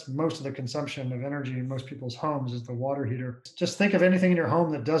people, that's most of the consumption of energy in most people's homes is the water heater. Just think of anything in your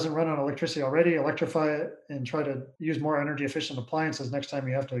home that doesn't run on electricity already, electrify it, and try to use more energy efficient appliances next time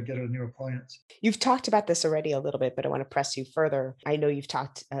you have to get a new appliance. You've talked about this already a little bit, but I want to press you further. I know you've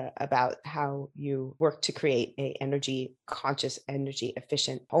talked about how you work to create a energy conscious, energy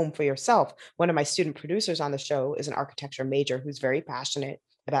efficient home for yourself. One of my student producers on the show is an architecture major who's very passionate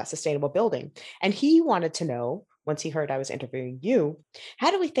about sustainable building. And he wanted to know, once he heard I was interviewing you, how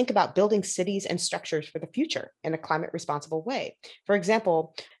do we think about building cities and structures for the future in a climate responsible way? For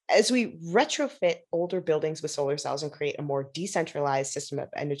example, as we retrofit older buildings with solar cells and create a more decentralized system of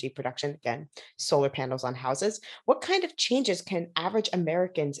energy production, again, solar panels on houses, what kind of changes can average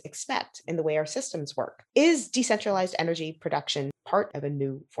Americans expect in the way our systems work? Is decentralized energy production part of a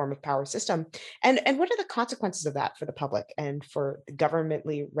new form of power system? And what are the consequences of that for the public and for the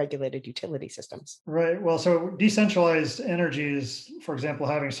governmentally regulated utility systems? Right. Well, so decentralized energy is, for example,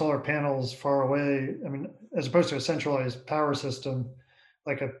 having solar panels far away. I mean, as opposed to a centralized power system,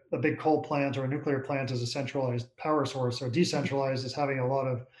 like a big coal plant or a nuclear plant is a centralized power source. So Mhm. decentralized is having a lot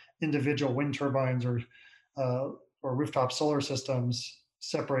of individual wind turbines uh, or rooftop solar systems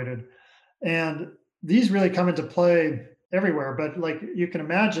separated. And these really come into play everywhere. But like you can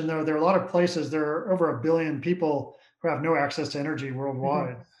imagine, though, there are a lot of places, there are over 1 billion people who have no access to energy Mhm.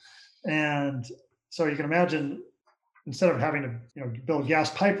 worldwide. And so you can imagine instead of having to build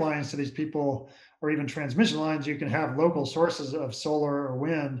gas pipelines to these people or even transmission lines, you can have local sources of solar or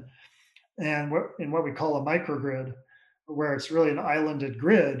wind and what we call a microgrid, where it's really an islanded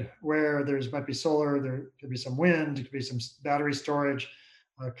grid where there's might be solar, there could be some wind, it could be some battery storage,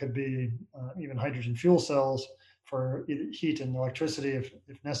 could be even hydrogen fuel cells for heat and electricity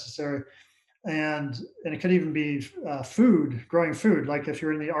if necessary, and it could even be food, growing food. Like if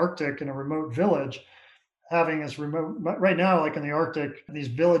you're in the Arctic in a remote village, having this remote right now, like in the Arctic, these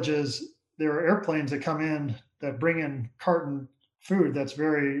villages, there are airplanes that come in that bring in carton food that's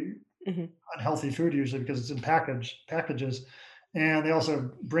very Mhm. unhealthy food usually because it's in packages. And they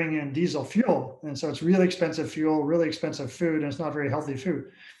also bring in diesel fuel. And so it's really expensive fuel, really expensive food, and it's not very healthy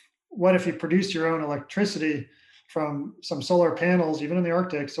food. What if you produce your own electricity from some solar panels, even in the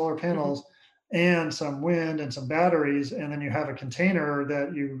Arctic, solar Mhm. panels, and some wind and some batteries, and then you have a container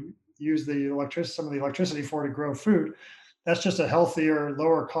that you use some of the electricity for to grow food. That's just a healthier,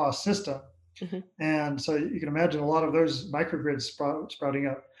 lower cost system. Mhm. And so you can imagine a lot of those microgrids sprouting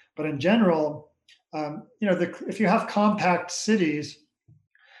up. But in general, if you have compact cities,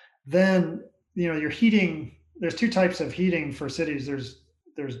 then your heating. There's two types of heating for cities.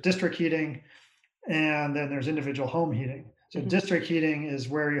 There's district heating, and then there's individual home heating. So Mhm. district heating is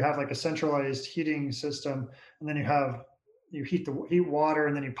where you have like a centralized heating system, and then you heat water,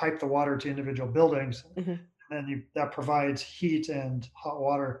 and then you pipe the water to individual buildings, Mhm. and then that provides heat and hot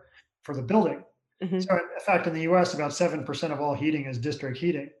water for the building. Mhm. So in fact, in the US, about 7% of all heating is district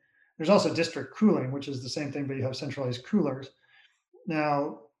heating. There's also district cooling, which is the same thing, but you have centralized coolers.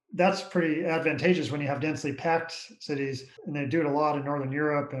 Now, that's pretty advantageous when you have densely packed cities, and they do it a lot in Northern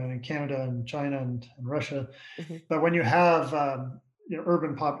Europe and in Canada and China and Russia. Mhm. But when you have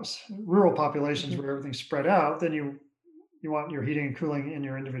rural populations Mhm. where everything's spread out, then you want your heating and cooling in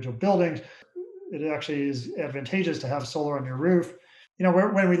your individual buildings. It actually is advantageous to have solar on your roof.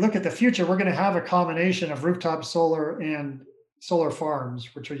 When we look at the future, we're going to have a combination of rooftop solar and solar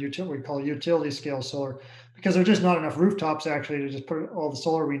farms, which are we call utility scale solar, because there's just not enough rooftops actually to just put all the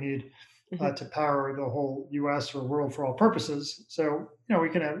solar we need Mhm. to power the whole U.S. or world for all purposes. So we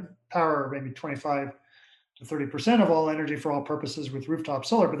can have power maybe 25 to 30% of all energy for all purposes with rooftop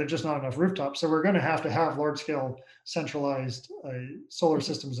solar, but there's just not enough rooftops. So we're going to have large scale centralized solar Mhm.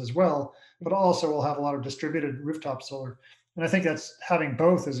 systems as well, but Mhm. also we'll have a lot of distributed rooftop solar. And I think that's having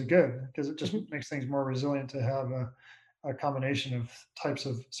both is good because it just Mhm. makes things more resilient to have a combination of types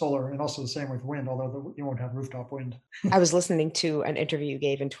of solar, and also the same with wind, although you won't have rooftop wind. I was listening to an interview you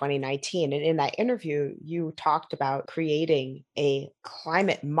gave in 2019, and in that interview, you talked about creating a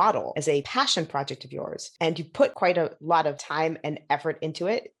climate model as a passion project of yours. And you put quite a lot of time and effort into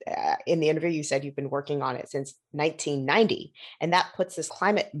it. In the interview, you said you've been working on it since 1990. And that puts this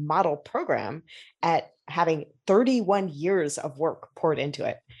climate model program at having 31 years of work poured into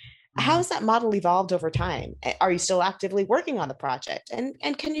it. How Mm. has that model evolved over time? Are you still actively working on the project?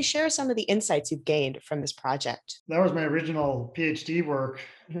 And can you share some of the insights you've gained from this project? That was my original PhD work,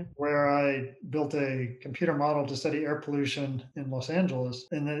 Mhm. where I built a computer model to study air pollution in Los Angeles.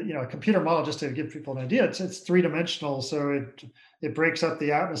 And a computer model, just to give people an idea, it's three dimensional, so it breaks up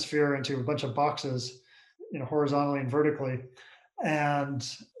the atmosphere into a bunch of boxes, horizontally and vertically, and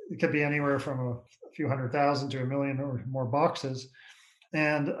it could be anywhere from a few 100,000 to a million or more boxes.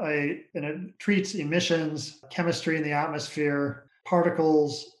 And it treats emissions, chemistry in the atmosphere,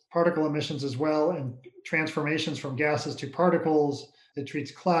 particle emissions as well, and transformations from gases to particles. It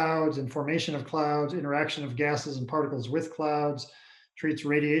treats clouds and formation of clouds, interaction of gases and particles with clouds, treats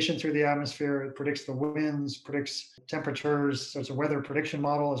radiation through the atmosphere. It predicts the winds, predicts temperatures. So it's a weather prediction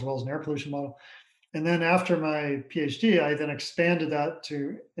model as well as an air pollution model. And then after my PhD, I then expanded that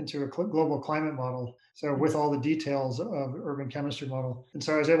into a global climate model. So with all the details of urban chemistry model. And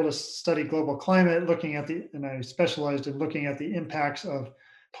so I was able to study global climate, and I specialized in looking at the impacts of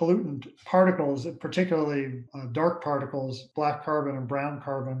pollutant particles, particularly dark particles. Black carbon and brown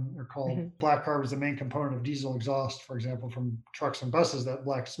carbon are called. Mhm. Black carbon is the main component of diesel exhaust, for example, from trucks and buses, that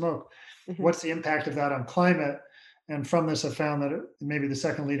black smoke. Mhm. What's the impact of that on climate? And from this, I found that it may be the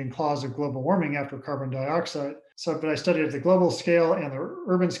second leading cause of global warming after carbon dioxide. So, but I studied at the global scale and the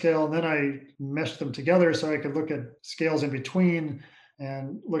urban scale, and then I meshed them together so I could look at scales in between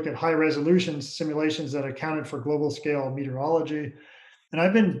and look at high resolution simulations that accounted for global scale meteorology. And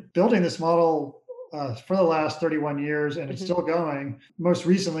I've been building this model for the last 31 years, and it's Mhm. still going. Most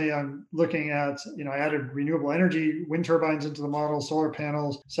recently, I'm looking at, I added renewable energy, wind turbines into the model, solar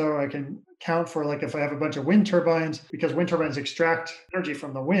panels, so I can count for, like, if I have a bunch of wind turbines, because wind turbines extract energy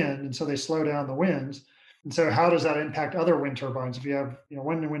from the wind, and so they slow down the winds. And so, how does that impact other wind turbines? If you have,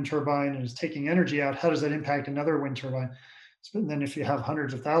 one wind turbine and is taking energy out, how does that impact another wind turbine? And then if you have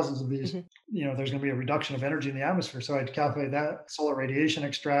hundreds of thousands of these, Mhm. there's going to be a reduction of energy in the atmosphere. So I'd calculate that solar radiation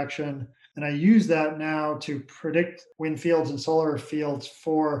extraction. And I use that now to predict wind fields and solar fields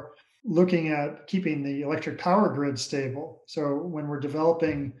for looking at keeping the electric power grid stable. So when we're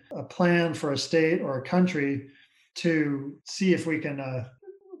developing a plan for a state or a country to see if we can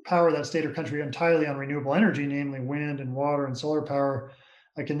power that state or country entirely on renewable energy, namely wind and water and solar power,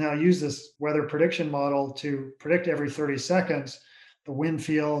 I can now use this weather prediction model to predict every 30 seconds the wind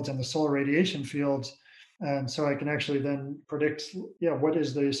fields and the solar radiation fields. And so I can actually then predict, what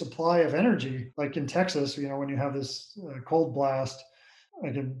is the supply of energy? Like in Texas, when you have this cold blast,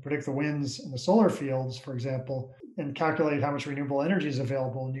 I can predict the winds in the solar fields, for example, and calculate how much renewable energy is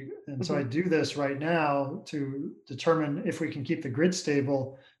available. And so I Mhm. do this right now to determine if we can keep the grid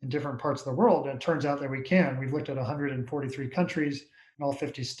stable in different parts of the world. And it turns out that we can. We've looked at 143 countries in all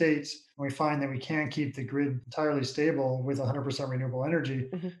 50 states, and we find that we can keep the grid entirely stable with 100% renewable energy.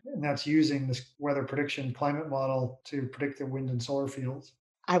 Mhm. And that's using this weather prediction climate model to predict the wind and solar fields.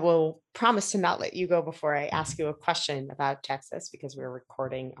 I will promise to not let you go before I ask you a question about Texas, because we're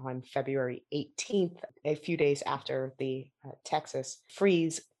recording on February 18th, a few days after the Texas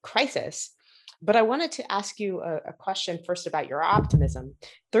freeze crisis. But I wanted to ask you a question first about your optimism.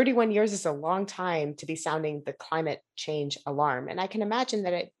 31 years is a long time to be sounding the climate change alarm. And I can imagine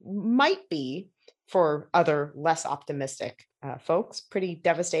that it might be, for other less optimistic folks, pretty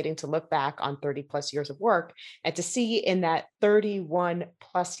devastating to look back on 30 plus years of work and to see in that 31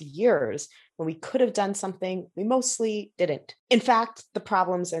 plus years when we could have done something, we mostly didn't. In fact, the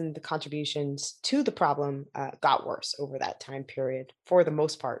problems and the contributions to the problem got worse over that time period for the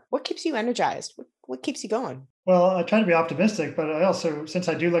most part. What keeps you energized? What keeps you going? Well, I try to be optimistic, but I also, since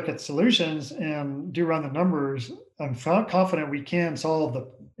I do look at solutions and do run the numbers, I'm confident we can solve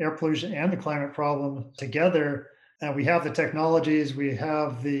the air pollution and the climate problem together. And we have the technologies, we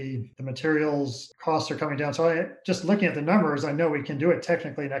have the materials, costs are coming down. So just looking at the numbers, I know we can do it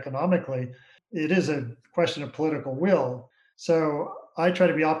technically and economically. It is a question of political will. So I try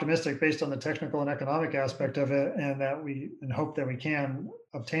to be optimistic based on the technical and economic aspect of it, and hope that we can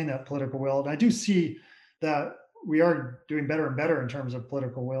obtain that political will. And I do see that we are doing better and better in terms of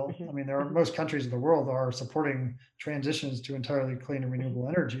political will. I Mhm, mean, mhm, most countries of the world are supporting transitions to entirely clean and mhm, renewable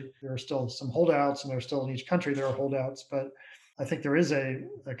energy. There are still some holdouts, and there's still in each country there are holdouts, but I think there is a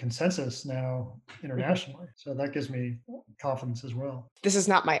consensus now internationally. So that gives me confidence as well. This is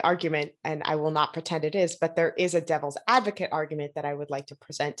not my argument, and I will not pretend it is, but there is a devil's advocate argument that I would like to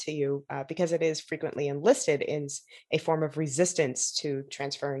present to you because it is frequently enlisted in a form of resistance to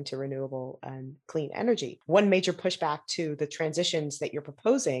transferring to renewable and clean energy. One major pushback to the transitions that you're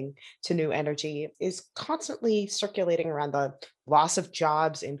proposing to new energy is constantly circulating around the loss of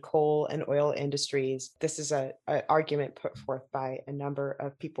jobs in coal and oil industries. This is a argument put forth by a number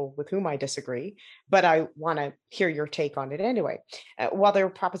of people with whom I disagree, but I want to hear your take on it anyway. While there are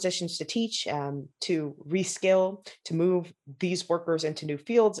propositions to teach, to reskill, to move these workers into new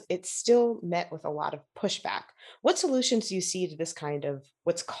fields, it's still met with a lot of pushback. What solutions do you see to this kind of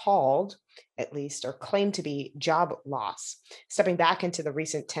what's called, at least, or claimed to be job loss? Stepping back into the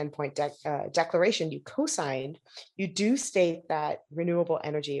recent 10-point declaration you co signed, you do state that renewable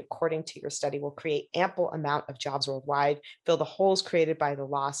energy, according to your study, will create ample amount of jobs worldwide, fill the holes created by the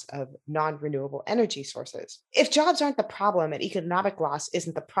loss of non-renewable energy sources. If jobs aren't the problem and economic loss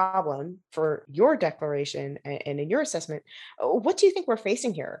isn't the problem for your declaration and in your assessment, what do you think we're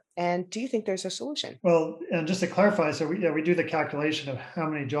facing here? And do you think there's a solution? Well, and just to clarify, so we do the calculation of how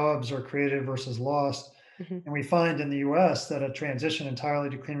many jobs are created versus lost. Mhm. And we find in the US that a transition entirely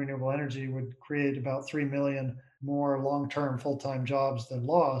to clean renewable energy would create about 3 million more long term full time jobs than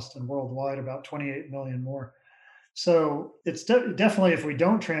lost, and worldwide about 28 million more. So it's definitely, if we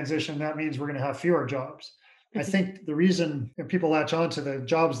don't transition, that means we're going to have fewer jobs. I Mhm. think the reason people latch on to the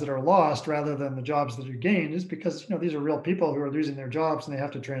jobs that are lost rather than the jobs that are gained is because these are real people who are losing their jobs and they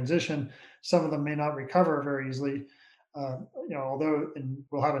have to transition. Some of them may not recover very easily. Although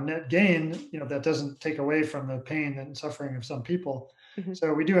we'll have a net gain, that doesn't take away from the pain and suffering of some people. Mhm.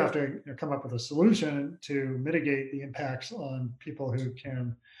 So we do have to come up with a solution to mitigate the impacts on people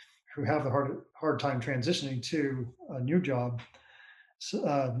who have the hard time transitioning to a new job. So,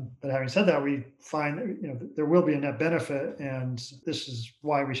 but having said that, we find there will be a net benefit, and this is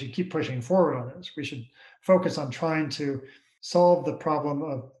why we should keep pushing forward on this. We should focus on trying to solve the problem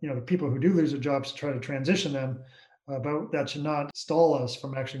of the people who do lose their jobs to try to transition them, but that should not stall us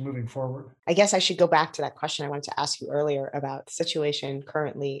from actually moving forward. I guess I should go back to that question I wanted to ask you earlier about the situation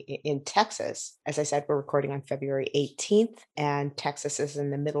currently in Texas. As I said, we're recording on February 18th, and Texas is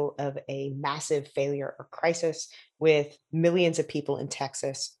in the middle of a massive failure or crisis with millions of people in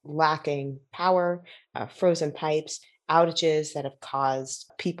Texas lacking power, frozen pipes, outages that have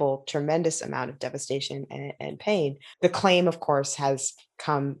caused people tremendous amount of devastation and pain. The claim, of course, has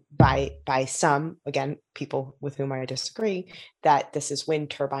come by some, again, people with whom I disagree, that this is wind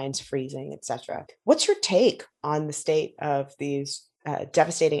turbines freezing, etc. What's your take on the state of these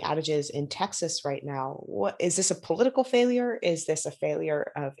devastating outages in Texas right now? What is this a political failure? Is this a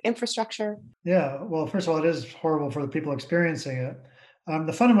failure of infrastructure? Yeah, well, first of all, it is horrible for the people experiencing it.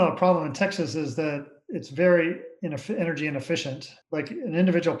 The fundamental problem in Texas is that it's very energy inefficient. Like an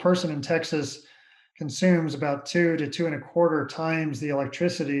individual person in Texas consumes about 2 to 2.25 times the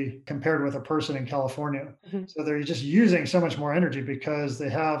electricity compared with a person in California. Mhm. So they're just using so much more energy because they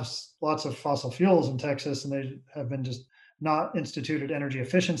have lots of fossil fuels in Texas, and they have been just not instituted energy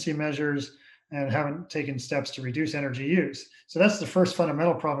efficiency measures and haven't taken steps to reduce energy use. So that's the first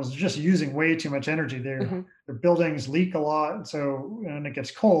fundamental problem: is they're just using way too much energy. Mhm. Their buildings leak a lot, and so when it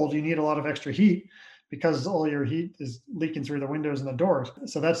gets cold, you need a lot of extra heat because all your heat is leaking through the windows and the doors.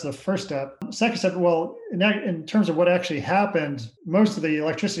 So that's the first step. Second step, well, in terms of what actually happened, most of the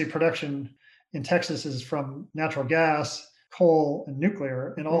electricity production in Texas is from natural gas, coal, and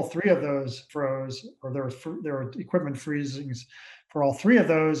nuclear, and all Mhm. three of those froze, or there were equipment freezings for all three of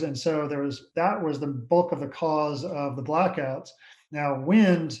those, and so that was the bulk of the cause of the blackouts. Now,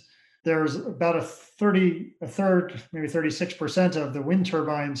 wind, there's about a third, maybe 36% of the wind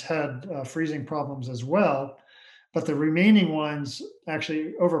turbines had freezing problems as well. But the remaining ones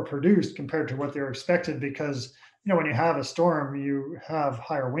actually overproduced compared to what they were expected because, when you have a storm, you have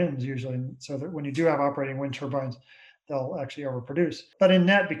higher winds usually. And so that when you do have operating wind turbines, they'll actually overproduce. But in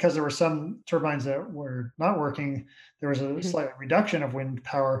net, because there were some turbines that were not working, there was a Mhm. slight reduction of wind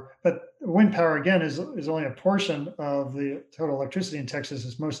power. But wind power, again, is only a portion of the total electricity in Texas.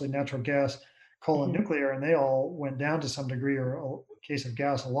 It's mostly natural gas, coal, and Mhm. nuclear, and they all went down to some degree, or in case of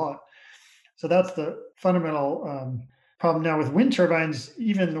gas, a lot. So that's the fundamental problem. Now with wind turbines,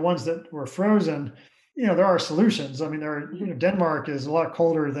 even the ones that were frozen, there are solutions. I mean, Mhm. Denmark is a lot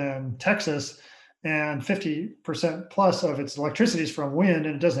colder than Texas, and 50% plus of its electricity is from wind,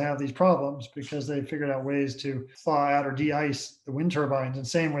 and it doesn't have these problems because they figured out ways to thaw out or de-ice the wind turbines. And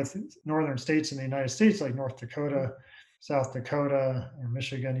same with northern states in the United States, like North Dakota South Dakota or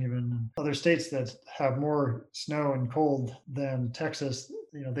Michigan, even and other states that have more snow and cold than Texas,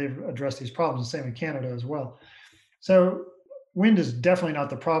 they've addressed these problems. The same in Canada as well. So wind is definitely not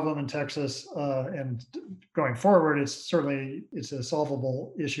the problem in Texas, and going forward, it's a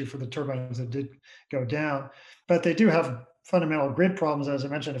solvable issue for the turbines that did go down. But they do have fundamental grid problems, as I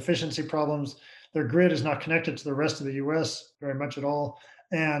mentioned, efficiency problems. Their grid is not connected to the rest of the U.S. very much at all,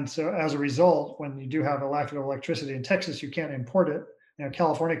 and so as a result, when you do have a lack of electricity in Texas, you can't import it.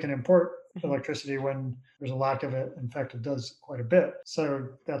 California can import electricity when there's a lack of it. In fact, it does quite a bit. So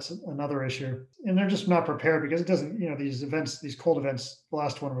that's another issue. And they're just not prepared because it doesn't, these events, these cold events, the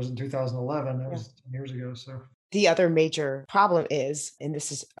last one was in 2011. That was 10 years ago. So the other major problem is, and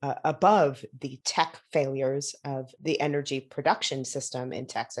this is above the tech failures of the energy production system in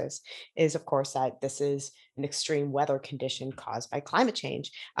Texas, is of course that this is an extreme weather condition caused by climate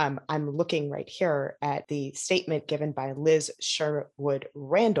change. I'm looking right here at the statement given by Liz Sherwood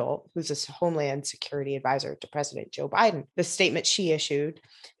Randall, who's a Homeland Security Advisor to President Joe Biden. The statement she issued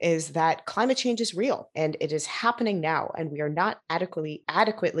is that climate change is real and it is happening now, and we are not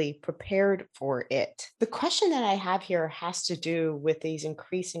adequately prepared for it. The question that I have here has to do with these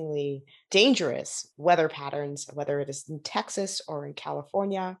increasingly dangerous weather patterns, whether it is in Texas or in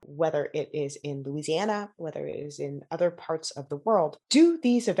California, whether it is in Louisiana, whether it is in other parts of the world. Do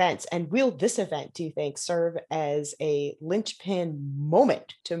these events, and will this event, do you think, serve as a linchpin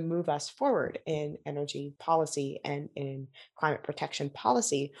moment to move us forward in energy policy and in climate protection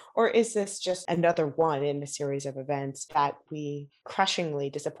policy? Or is this just another one in a series of events that we crushingly,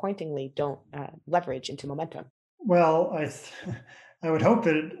 disappointingly don't leverage into momentum? Well, I would hope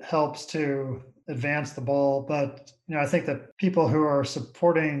it helps to advance the ball, but I think that people who are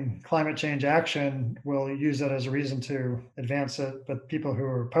supporting climate change action will use that as a reason to advance it, but people who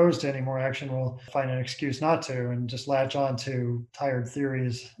are opposed to any more action will find an excuse not to and just latch on to tired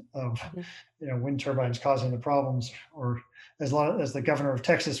theories of wind turbines causing the problems, or as the governor of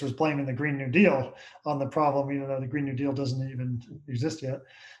Texas was blaming the Green New Deal on the problem, even though the Green New Deal doesn't even exist yet.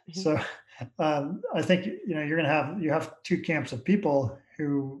 So I think you're going to have two camps of people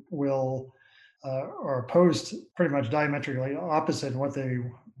who will are opposed, pretty much diametrically opposite in what they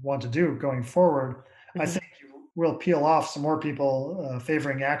want to do going forward. I think you will peel off some more people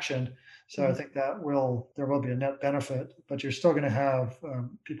favoring action. So I think there will be a net benefit, but you're still going to have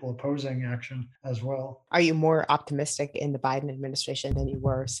people opposing action as well. Are you more optimistic in the Biden administration than you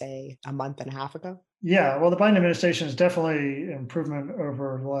were, say, a month and a half ago? Yeah, well, the Biden administration is definitely improvement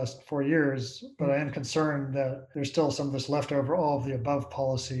over the last 4 years, but I am concerned that there's still some of this leftover all of the above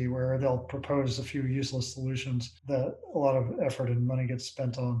policy where they'll propose a few useless solutions that a lot of effort and money gets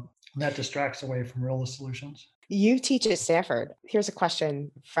spent on. And that distracts away from real solutions. You teach at Stanford. Here's a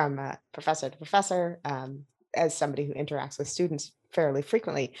question from professor to professor. As somebody who interacts with students fairly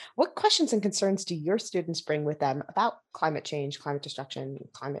frequently, what questions and concerns do your students bring with them about climate change, climate destruction,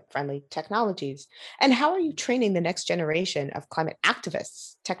 climate friendly technologies? And how are you training the next generation of climate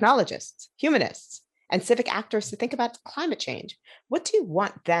activists, technologists, humanists, and civic actors to think about climate change? What do you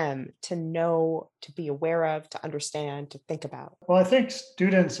want them to know, to be aware of, to understand, to think about? Well, I think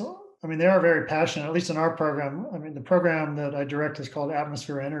students, they are very passionate, at least in our program. The program that I direct is called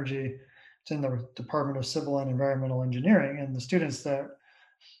Atmosphere Energy. It's in the Department of Civil and Environmental Engineering. And the students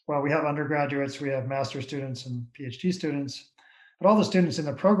we have undergraduates, we have master's students and PhD students, but all the students in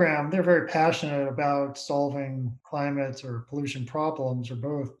the program, they're very passionate about solving climate or pollution problems or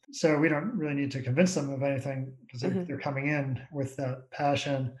both. So we don't really need to convince them of anything because they're coming in with that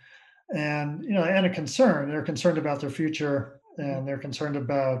passion and, and a concern. They're concerned about their future and they're concerned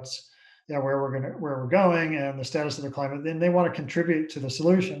about where we're going and the status of the climate, then they want to contribute to the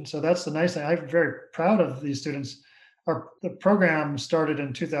solution. So that's the nice thing. I'm very proud of these students. The program started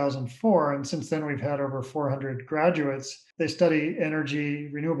in 2004, and since then we've had over 400 graduates. They study energy,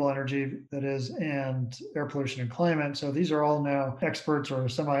 renewable energy, that is, and air pollution and climate. So these are all now experts or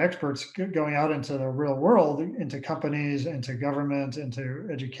semi-experts going out into the real world, into companies, into government, into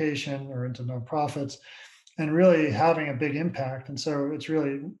education, or into nonprofits, and really having a big impact. And so it's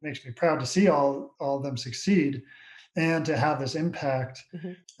really makes me proud to see all of them succeed and to have this impact.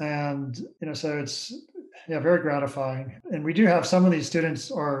 And, so it's very gratifying. And we do have some of these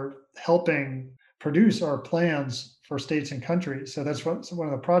students are helping produce our plans for states and countries. So that's one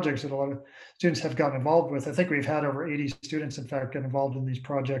of the projects that a lot of students have gotten involved with. I think we've had over 80 students, in fact, get involved in these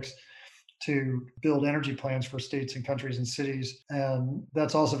projects to build energy plans for states and countries and cities. And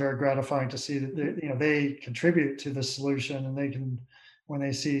that's also very gratifying to see that they contribute to the solution, and they can, when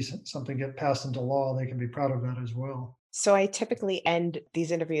they see something get passed into law, they can be proud of that as well. So I typically end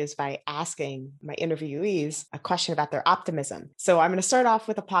these interviews by asking my interviewees a question about their optimism. So I'm going to start off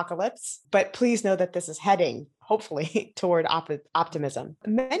with apocalypse, but please know that this is heading, hopefully, toward optimism.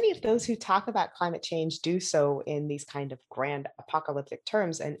 Many of those who talk about climate change do so in these kind of grand apocalyptic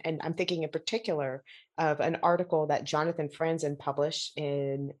terms. And I'm thinking in particular of an article that Jonathan Franzen published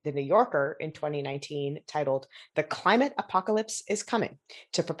in The New Yorker in 2019 titled, "The Climate Apocalypse is Coming.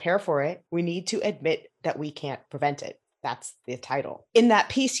 To prepare for it, we need to admit that we can't prevent it." That's the title. In that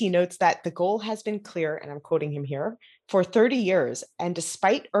piece, he notes that the goal has been clear, and I'm quoting him here, for 30 years, and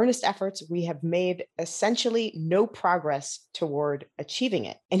despite earnest efforts, we have made essentially no progress toward achieving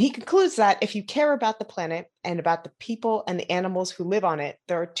it. And he concludes that if you care about the planet and about the people and the animals who live on it,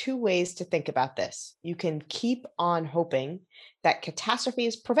 there are two ways to think about this. You can keep on hoping that catastrophe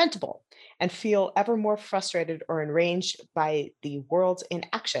is preventable and feel ever more frustrated or enraged by the world's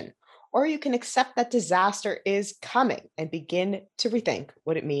inaction. Or you can accept that disaster is coming and begin to rethink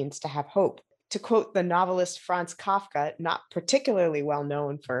what it means to have hope. To quote the novelist Franz Kafka, not particularly well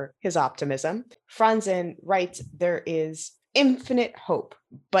known for his optimism, Franzen writes, "There is infinite hope,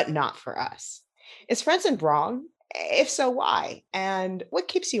 but not for us." Is Franzen wrong? If so, why? And what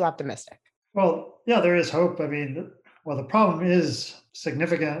keeps you optimistic? Well, yeah, there is hope. The problem is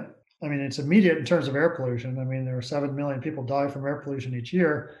significant. It's immediate in terms of air pollution. There are 7 million people die from air pollution each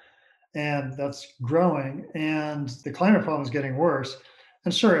year, and that's growing, and the climate problem is getting worse.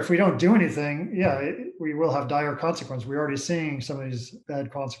 And sure, if we don't do anything, we will have dire consequences. We're already seeing some of these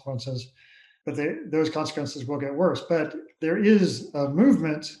bad consequences, but those consequences will get worse. But there is a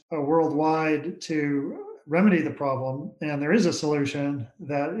movement worldwide to remedy the problem, and there is a solution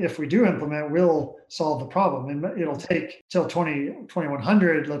that if we do implement, will solve the problem. And it'll take till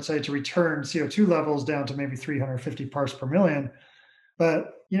 2100, let's say, to return CO2 levels down to maybe 350 parts per million.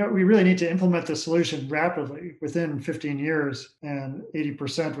 But we really need to implement the solution rapidly within 15 years and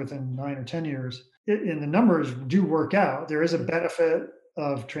 80% within 9 or 10 years. And the numbers do work out. There is a benefit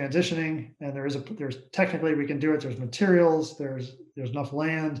of transitioning, and there's technically we can do it. There's materials, there's enough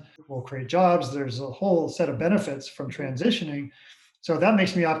land, we'll create jobs. There's a whole set of benefits from transitioning. So that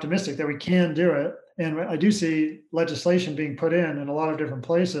makes me optimistic that we can do it. And I do see legislation being put in a lot of different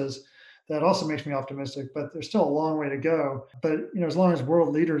places. That also makes me optimistic, but there's still a long way to go. But as long as world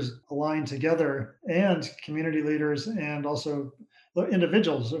leaders align together, and community leaders, and also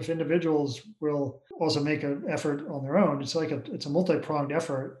individuals, if individuals will also make an effort on their own, it's a multi-pronged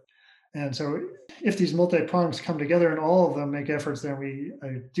effort. And so if these multi-prongs come together and all of them make efforts, then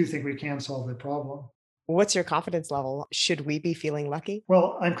I do think we can solve the problem. What's your confidence level? Should we be feeling lucky?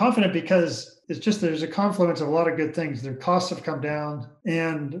 Well, I'm confident because there's a confluence of a lot of good things. Their costs have come down,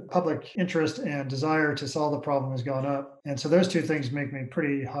 and public interest and desire to solve the problem has gone up. And so those two things make me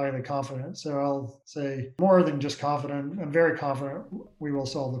pretty highly confident. So I'll say more than just confident. I'm very confident we will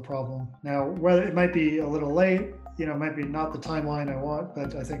solve the problem. Now, whether it might be a little late, it might be not the timeline I want,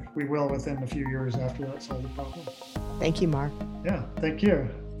 but I think we will within a few years after that solve the problem. Thank you, Mark. Yeah, thank you.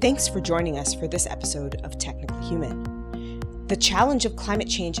 Thanks for joining us for this episode of Technically Human. The challenge of climate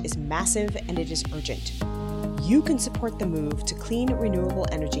change is massive, and it is urgent. You can support the move to clean, renewable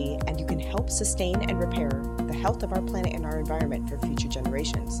energy, and you can help sustain and repair the health of our planet and our environment for future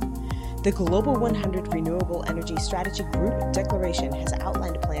generations. The Global 100 Renewable Energy Strategy Group Declaration has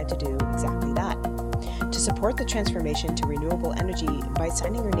outlined a plan to do exactly that. To support the transformation to renewable energy by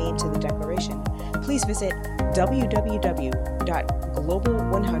signing your name to the declaration, please visit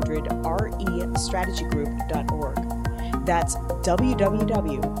www.global100restrategygroup.org. That's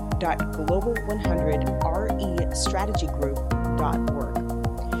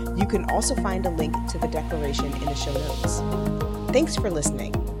www.global100restrategygroup.org. You can also find a link to the declaration in the show notes. Thanks for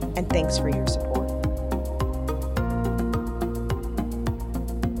listening, and thanks for your support.